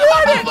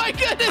 Oh my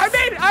goodness! I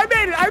made it. I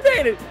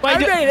made it. Wait, I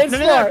made it.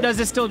 It's smart. Does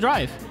it still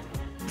drive?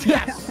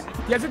 Yes.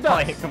 Yes, it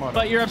does. Come on.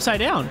 But you're upside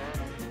down.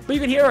 But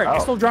you can hear it.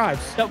 It still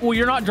drives. Well,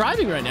 you're not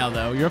driving right now,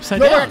 though. You're upside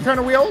No, down. I can turn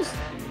the wheels.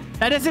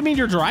 That doesn't mean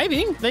you're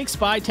driving. I think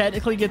Spy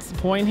technically gets the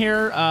point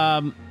here.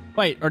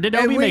 Wait, or did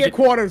And Obi we make get it?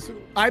 quarters.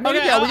 I made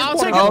it. Yeah, we get I'll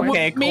quarters. take it.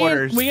 Okay, Me and-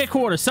 quarters. We get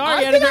quarters.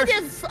 Sorry, I think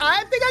editor.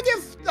 I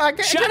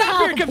get Shut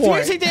up! You're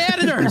confusing the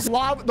editors.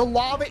 The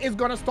lava is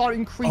gonna start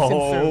increasing soon.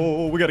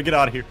 Oh, we gotta get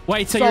out of here.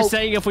 Wait, so you're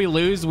saying if we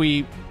lose,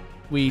 we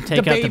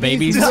take out the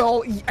babies?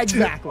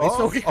 Exactly.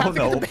 So we have to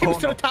get the babies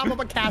to the top of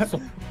a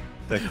castle.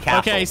 The castle.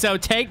 Okay, so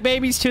take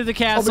babies to the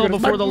castle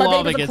goodness, before the my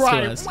lava babies gets are to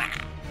crying. us.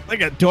 They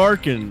got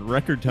dark in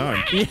record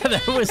time. Yeah,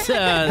 that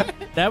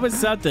was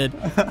something.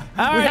 All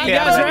right, We you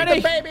have guys to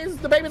ready?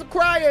 The babies are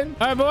crying.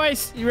 All right,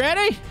 boys, you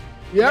ready?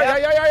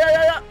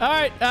 Yeah. All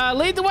right,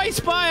 lead the way,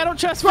 Spy. I don't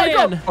trust Spy,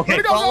 go. Fan. Okay, Let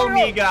me go, follow let me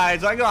go. me,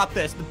 guys. I got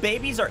this. The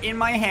babies are in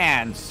my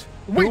hands.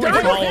 Wait, Who they're is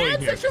in your following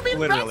hands? here? They should be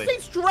Literally.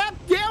 not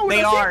strapped down with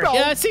They a are. seatbelt.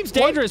 Yeah, it seems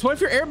dangerous. What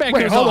if your airbag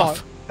Wait, goes hold off?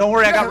 on. Don't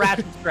worry, I got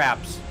ratchet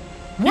straps.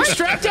 You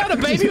strapped down a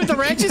baby with a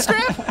ratchet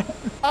strap?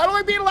 I don't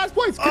want to be in last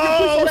place. Can you please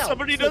Oh, slow down?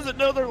 somebody doesn't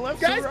know their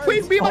left Guys, and right.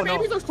 please, my Oh, no.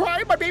 babies are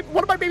crying.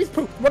 One of my babies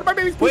pooped. One of my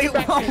babies pooped. Wait,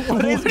 back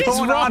what there. is What is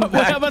going wrong? on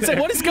back I'm about to say,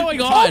 there? what is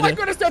going on? Oh my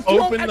goodness, that's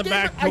Open I the gave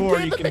back I door.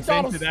 gave You the can vent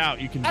McDonald's. it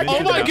out. You can I vent Oh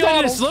gave it the my out.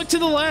 goodness, look to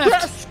the They're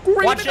left.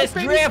 screaming. Watch this this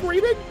baby's drip.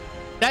 screaming.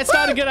 That's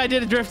not a good idea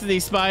to drift to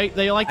these, Spy.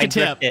 They like to I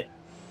tip. dripped it.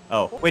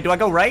 Oh, wait, do I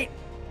go right?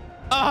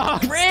 Oh,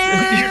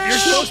 You're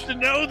supposed to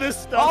know this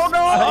stuff. Oh, no.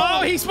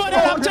 oh, he spun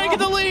out. I'm taking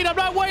the lead. I'm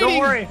not waiting. Don't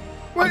worry.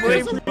 Wait, I'm waiting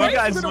is for it you race?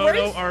 guys. Is it a Moto,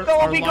 race? our Go,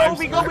 our me, go, lives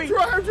me, are- go, I'm me.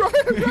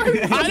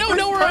 trying. I don't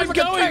know where I'm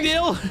going,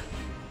 Neil.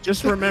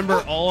 Just remember,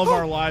 all of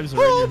our lives are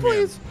Oh, in your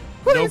please. hands.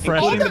 Please,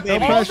 pressure. all No the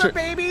pressure.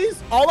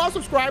 babies, all our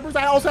subscribers.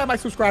 I also have my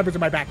subscribers in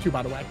my back too,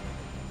 by the way.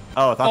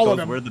 Oh, I thought All of those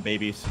them. were the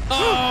babies.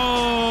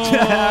 Oh,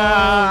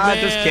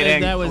 Just man,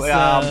 kidding. That was.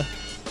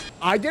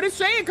 I didn't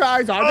say it,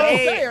 guys. I didn't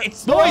Hey, say it.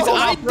 it's Boys, slow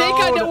I off think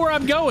I road. know where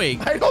I'm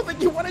going. I don't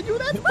think you want to do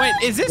that. Wait,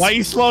 is this Why are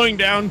you slowing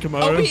down,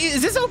 Camodo? OB?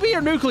 Is this OB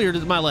or nuclear to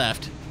my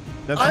left?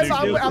 That's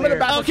I'm new in the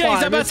back. Okay, so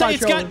I'm about to say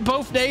it's got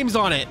both names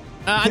on it.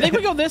 I think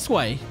we go this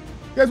way.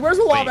 Guys, where's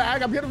the lava Wait.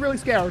 ag? I'm getting really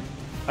scared.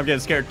 I'm getting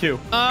scared too.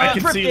 I can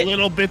Drift see it.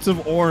 little bits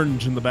of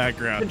orange in the The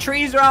background.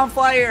 trees are on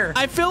fire.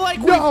 I feel like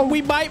No.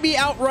 we might be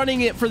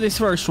outrunning it for this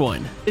first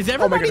one. Is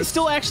everybody goodness.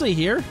 still actually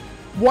here?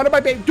 One of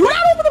my babies. Do not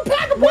open the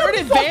pack of Where water,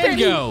 did fuck Van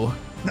baby. go?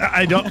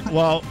 I don't.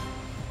 Well,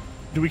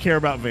 do we care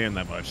about Van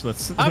that much?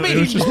 Let's. I mean,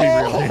 let's just be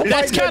real here.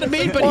 That's my kind of goodness,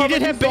 mean, but he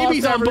did have barbecue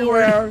babies sauce on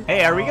board. everywhere.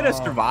 Hey, are we gonna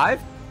survive?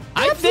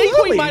 I think we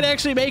Absolutely. might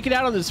actually make it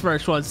out on this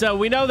first one. So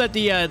we know that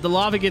the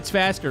lava gets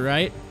faster,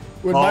 right?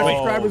 When my Oh,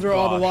 subscribers are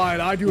on the gosh.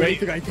 line, I do Wait.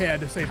 anything I can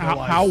to save their How,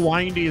 lives. how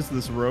windy is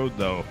this road,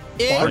 though?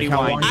 Pretty Like, how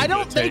windy. long I did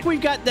don't it think take? we've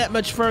got that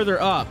much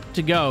further up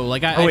to go.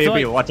 Like I Oh, wait, feel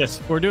wait, like watch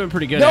this. we're doing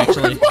pretty good No,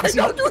 actually. Spy,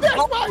 don't do that,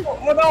 Spy.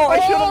 Oh, no, I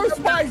Oh, should've-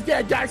 Spy's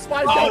dead, guys.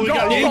 Spy's Oh, dead. we Go,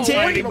 got go, Ian go,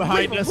 Tank leave him,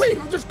 behind leave us. him, leave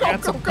him. Just go,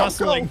 Got go, some go,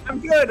 hustling. go. I'm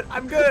good.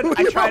 I'm good.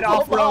 I tried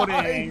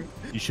off-roading.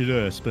 You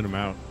should spin him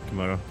out,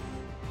 Camodo.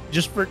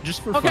 Just for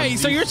Okay,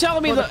 so funsies. you're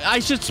telling me that I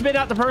should spin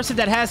out the person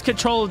that has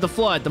control of the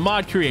flood, the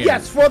mod creator?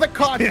 Yes, for the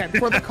content,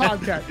 for the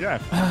content. Yeah.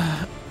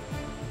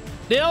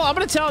 Neil, I'm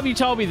gonna tell him you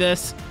told me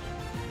this.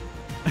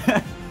 Who's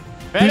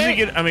Ready? he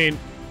get? I mean,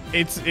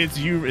 it's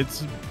you.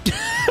 It's.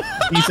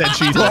 He said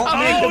she's. Don't Oh,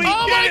 make he him-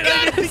 Oh my did it! I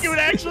didn't goodness! think he would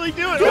actually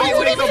do it. Dude, Oh, you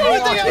wait, didn't do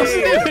anything else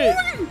to else. do it.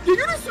 Did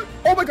you just?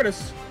 Oh my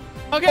goodness.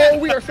 Okay. Oh,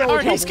 we are so All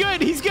right, in he's trouble.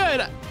 good. He's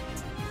good.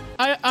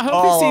 I hope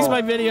Oh. he sees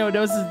my video and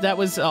knows that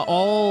was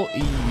all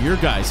your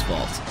guys'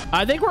 fault.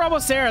 I think we're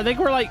almost there. I think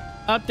we're like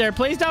up there.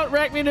 Please don't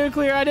wreck me,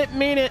 nuclear. I didn't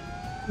mean it.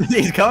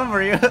 He's coming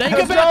for you. Think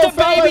Let's about go, the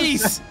fellas.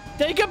 babies.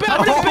 Think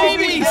about the Oh,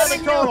 babies. How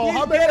many total?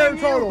 How many are in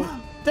total?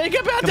 Think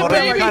about the Come on,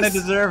 I kind of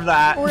babies. deserve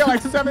that. We got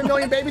like 7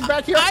 million babies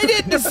back here. I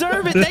didn't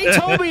deserve it. They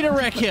told me to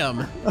wreck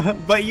him.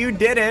 But you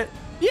did it.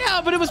 Yeah,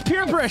 but it was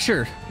peer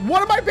pressure.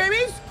 One of my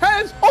babies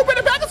has opened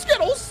a bag of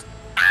Skittles.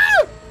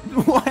 Ah!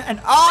 What?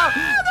 Oh!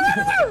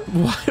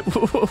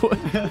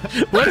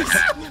 What is?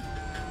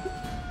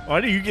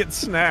 Why do you get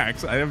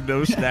snacks? I have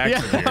no snacks.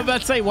 Yeah, in here. I'm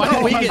about to say, why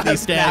don't we get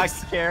these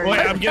snacks? Wait,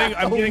 I'm getting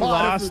A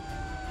lot of lost.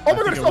 Oh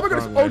my goodness! Oh my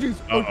goodness! Oh jeez!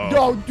 Oh,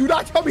 no! Do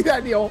not tell me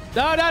that, Neil.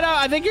 No.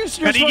 I think you're How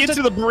supposed do you get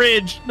to the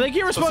bridge? I think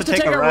you were supposed to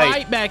take a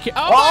right back here.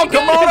 Oh, my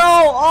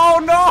Camodo! Oh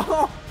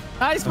no!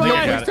 Nice Neil,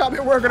 spot. please tell me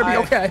we're gonna be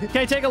okay.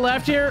 Okay, take a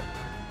left here.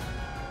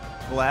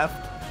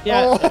 Left.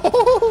 Yeah.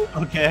 Oh.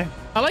 Okay.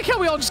 I like how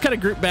we all just kind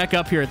of group back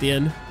up here at the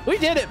end. We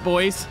did it,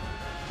 boys.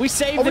 We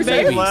saved the we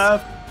saved babies.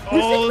 Left.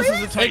 Oh, this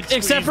is a tight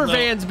Except squeeze, for though.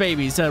 Van's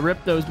babies.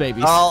 Rip those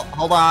babies. Oh,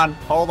 hold on.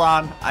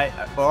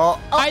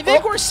 I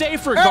think we're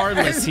safe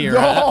regardless here.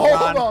 No,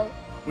 hold on.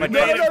 My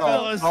No, truck no,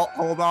 no. stalled.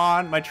 Oh, hold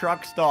on. My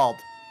truck stalled.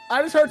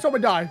 I just heard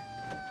someone die.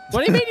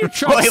 What do you mean your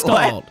truck Wait,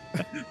 what? stalled?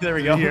 There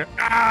we go. Here.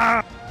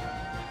 Ah!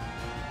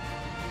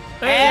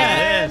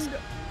 And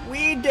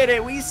we did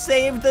it. We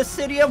saved the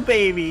city of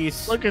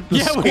babies. Look at the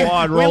Yeah,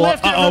 squad we roll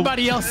left up.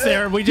 everybody else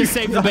there. We just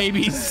saved the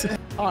babies.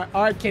 All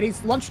right,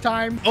 kitties.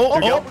 Lunchtime. Oh,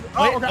 okay.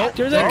 wait,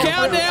 There's a I'm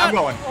countdown.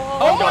 going.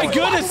 Oh my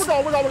goodness.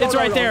 We're going, It's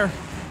right there.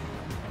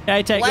 Yeah,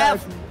 I take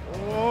Left.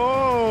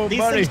 Oh, These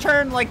buddy. things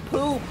turn like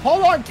poop.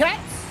 Hold on,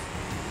 cats.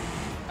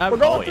 We're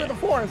going through yeah. the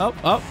forest.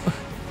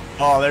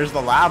 Oh, there's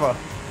the lava.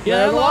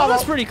 Yeah, the the lava's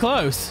lava. pretty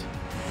close.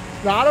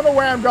 Now, I don't know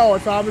where I'm going,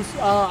 so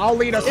I'll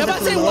lead us. Yeah, but I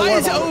say, why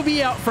is OB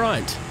out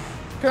front?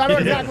 Because I know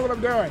exactly what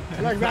I'm doing.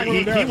 I know exactly what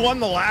I'm He doing. won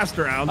the last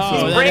round. Oh,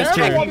 so. that is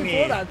I true. won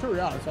before that too,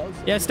 yeah. So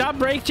Yeah, stop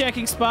brake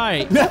checking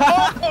Spike.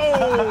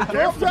 Oh,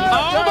 careful.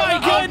 Oh my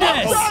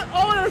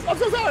goodness! I'm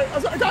so sorry.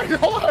 I'm sorry. Guys,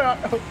 hold on.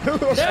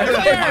 There.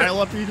 Pile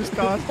up you just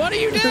caused. What are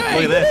you doing?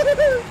 Look at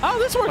this. Oh,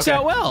 this works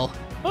out well.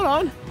 Hold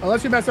on.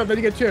 Unless you mess up, then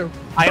you get 2.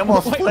 I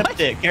almost Wait, flipped what?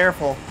 it.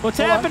 Careful. What's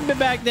happened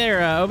back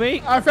there, OB?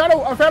 I found a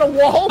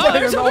wall, but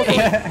there's there's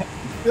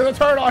OB. a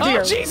turn on Oh,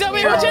 here. jeez, OB,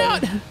 watch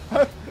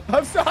out!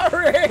 I'm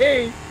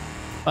sorry.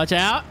 Watch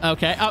out.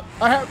 Okay. Oh,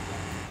 I have.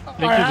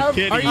 Are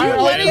you are you I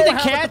letting also the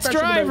have a cat's confession to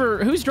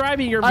driver? Who's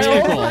driving your I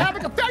vehicle? also have a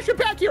confession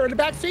back here in the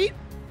back seat.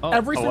 Oh,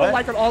 Every single what?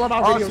 like on all of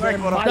our Oh, videos, sorry,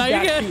 in what my up? No, you're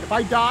back good. seat. If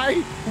I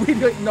die, we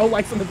get no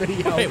likes on the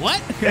video. Wait, what?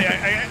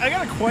 Hey, I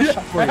got a question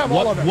Yeah, for I you. have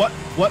all of it.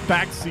 What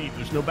back seat?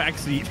 There's no back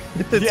seat.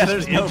 Yeah,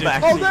 there's no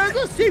back Oh, seat. there's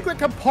a secret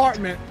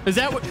compartment. Is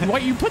that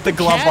what you put the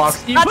glove cats?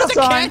 box. You That's put a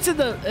the sign. cats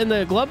in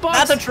the glove box?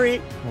 That's a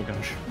treat. Oh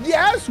gosh.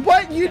 Yes,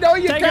 what you know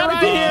you Take it gotta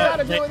right do. You here.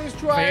 gotta do in these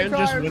trying Van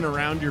just times. went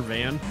around your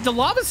van. The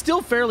lava's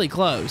still fairly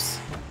close.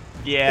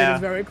 It Yeah.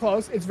 is very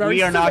close. It's very.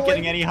 We are not sizzling.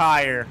 getting any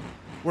higher.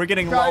 We're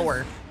getting Guys,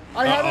 lower.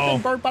 I haven't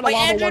been burnt by the My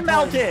lava engine one time.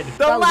 melted. The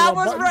That was a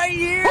lava's button. right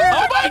here.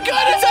 Oh my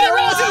goodness! I didn't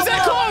realize it was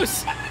that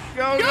close.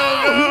 Go,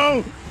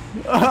 go,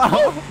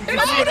 go!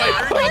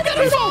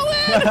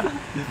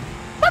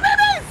 My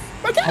babies!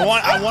 My cats!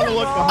 I want to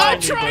look I'm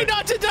behind you. trying but-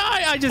 not to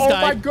die. I just Oh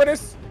my died.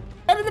 goodness!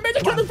 And in the major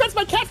turn defense,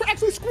 my cats are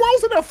actually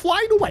squirrels and they're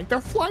flying away. They're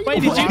flying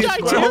Wait, away. did you die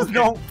Squirrels too?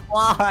 don't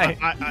fly.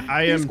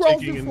 I These am squirrels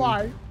taking do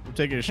fly. I'm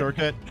taking a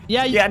shortcut.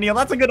 Yeah, Yeah, Neil,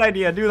 that's a good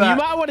idea. Do that. you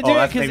might want to do it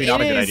that's because maybe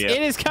not a good it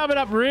idea. is coming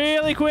up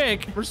really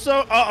quick. We're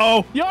so.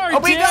 Uh-oh. You're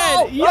we dead.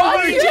 go! You're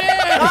Oh, we dead.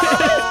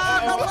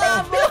 Ah,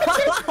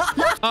 the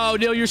lava! Oh,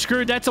 Neil, you're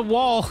screwed. That's a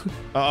wall.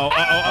 Uh-oh.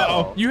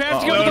 Uh-oh. You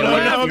have to go Uh-oh. to the No,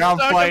 left. no, You're on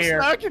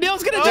fire. I'm stuck.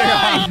 Neil's gonna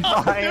die.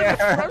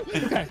 Fire.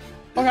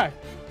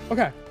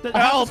 Okay. I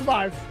have to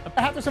survive.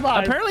 I have to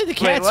survive. Apparently, the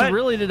cats what?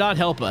 really did not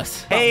help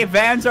us. Hey,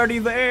 Van's already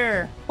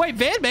there. Wait,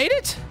 Van made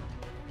it?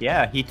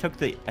 Yeah, he took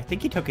the. I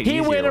think he took it. He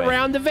easier went way.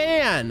 around the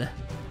van.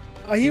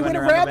 He went went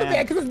around around the the van.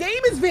 van because his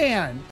name is Van.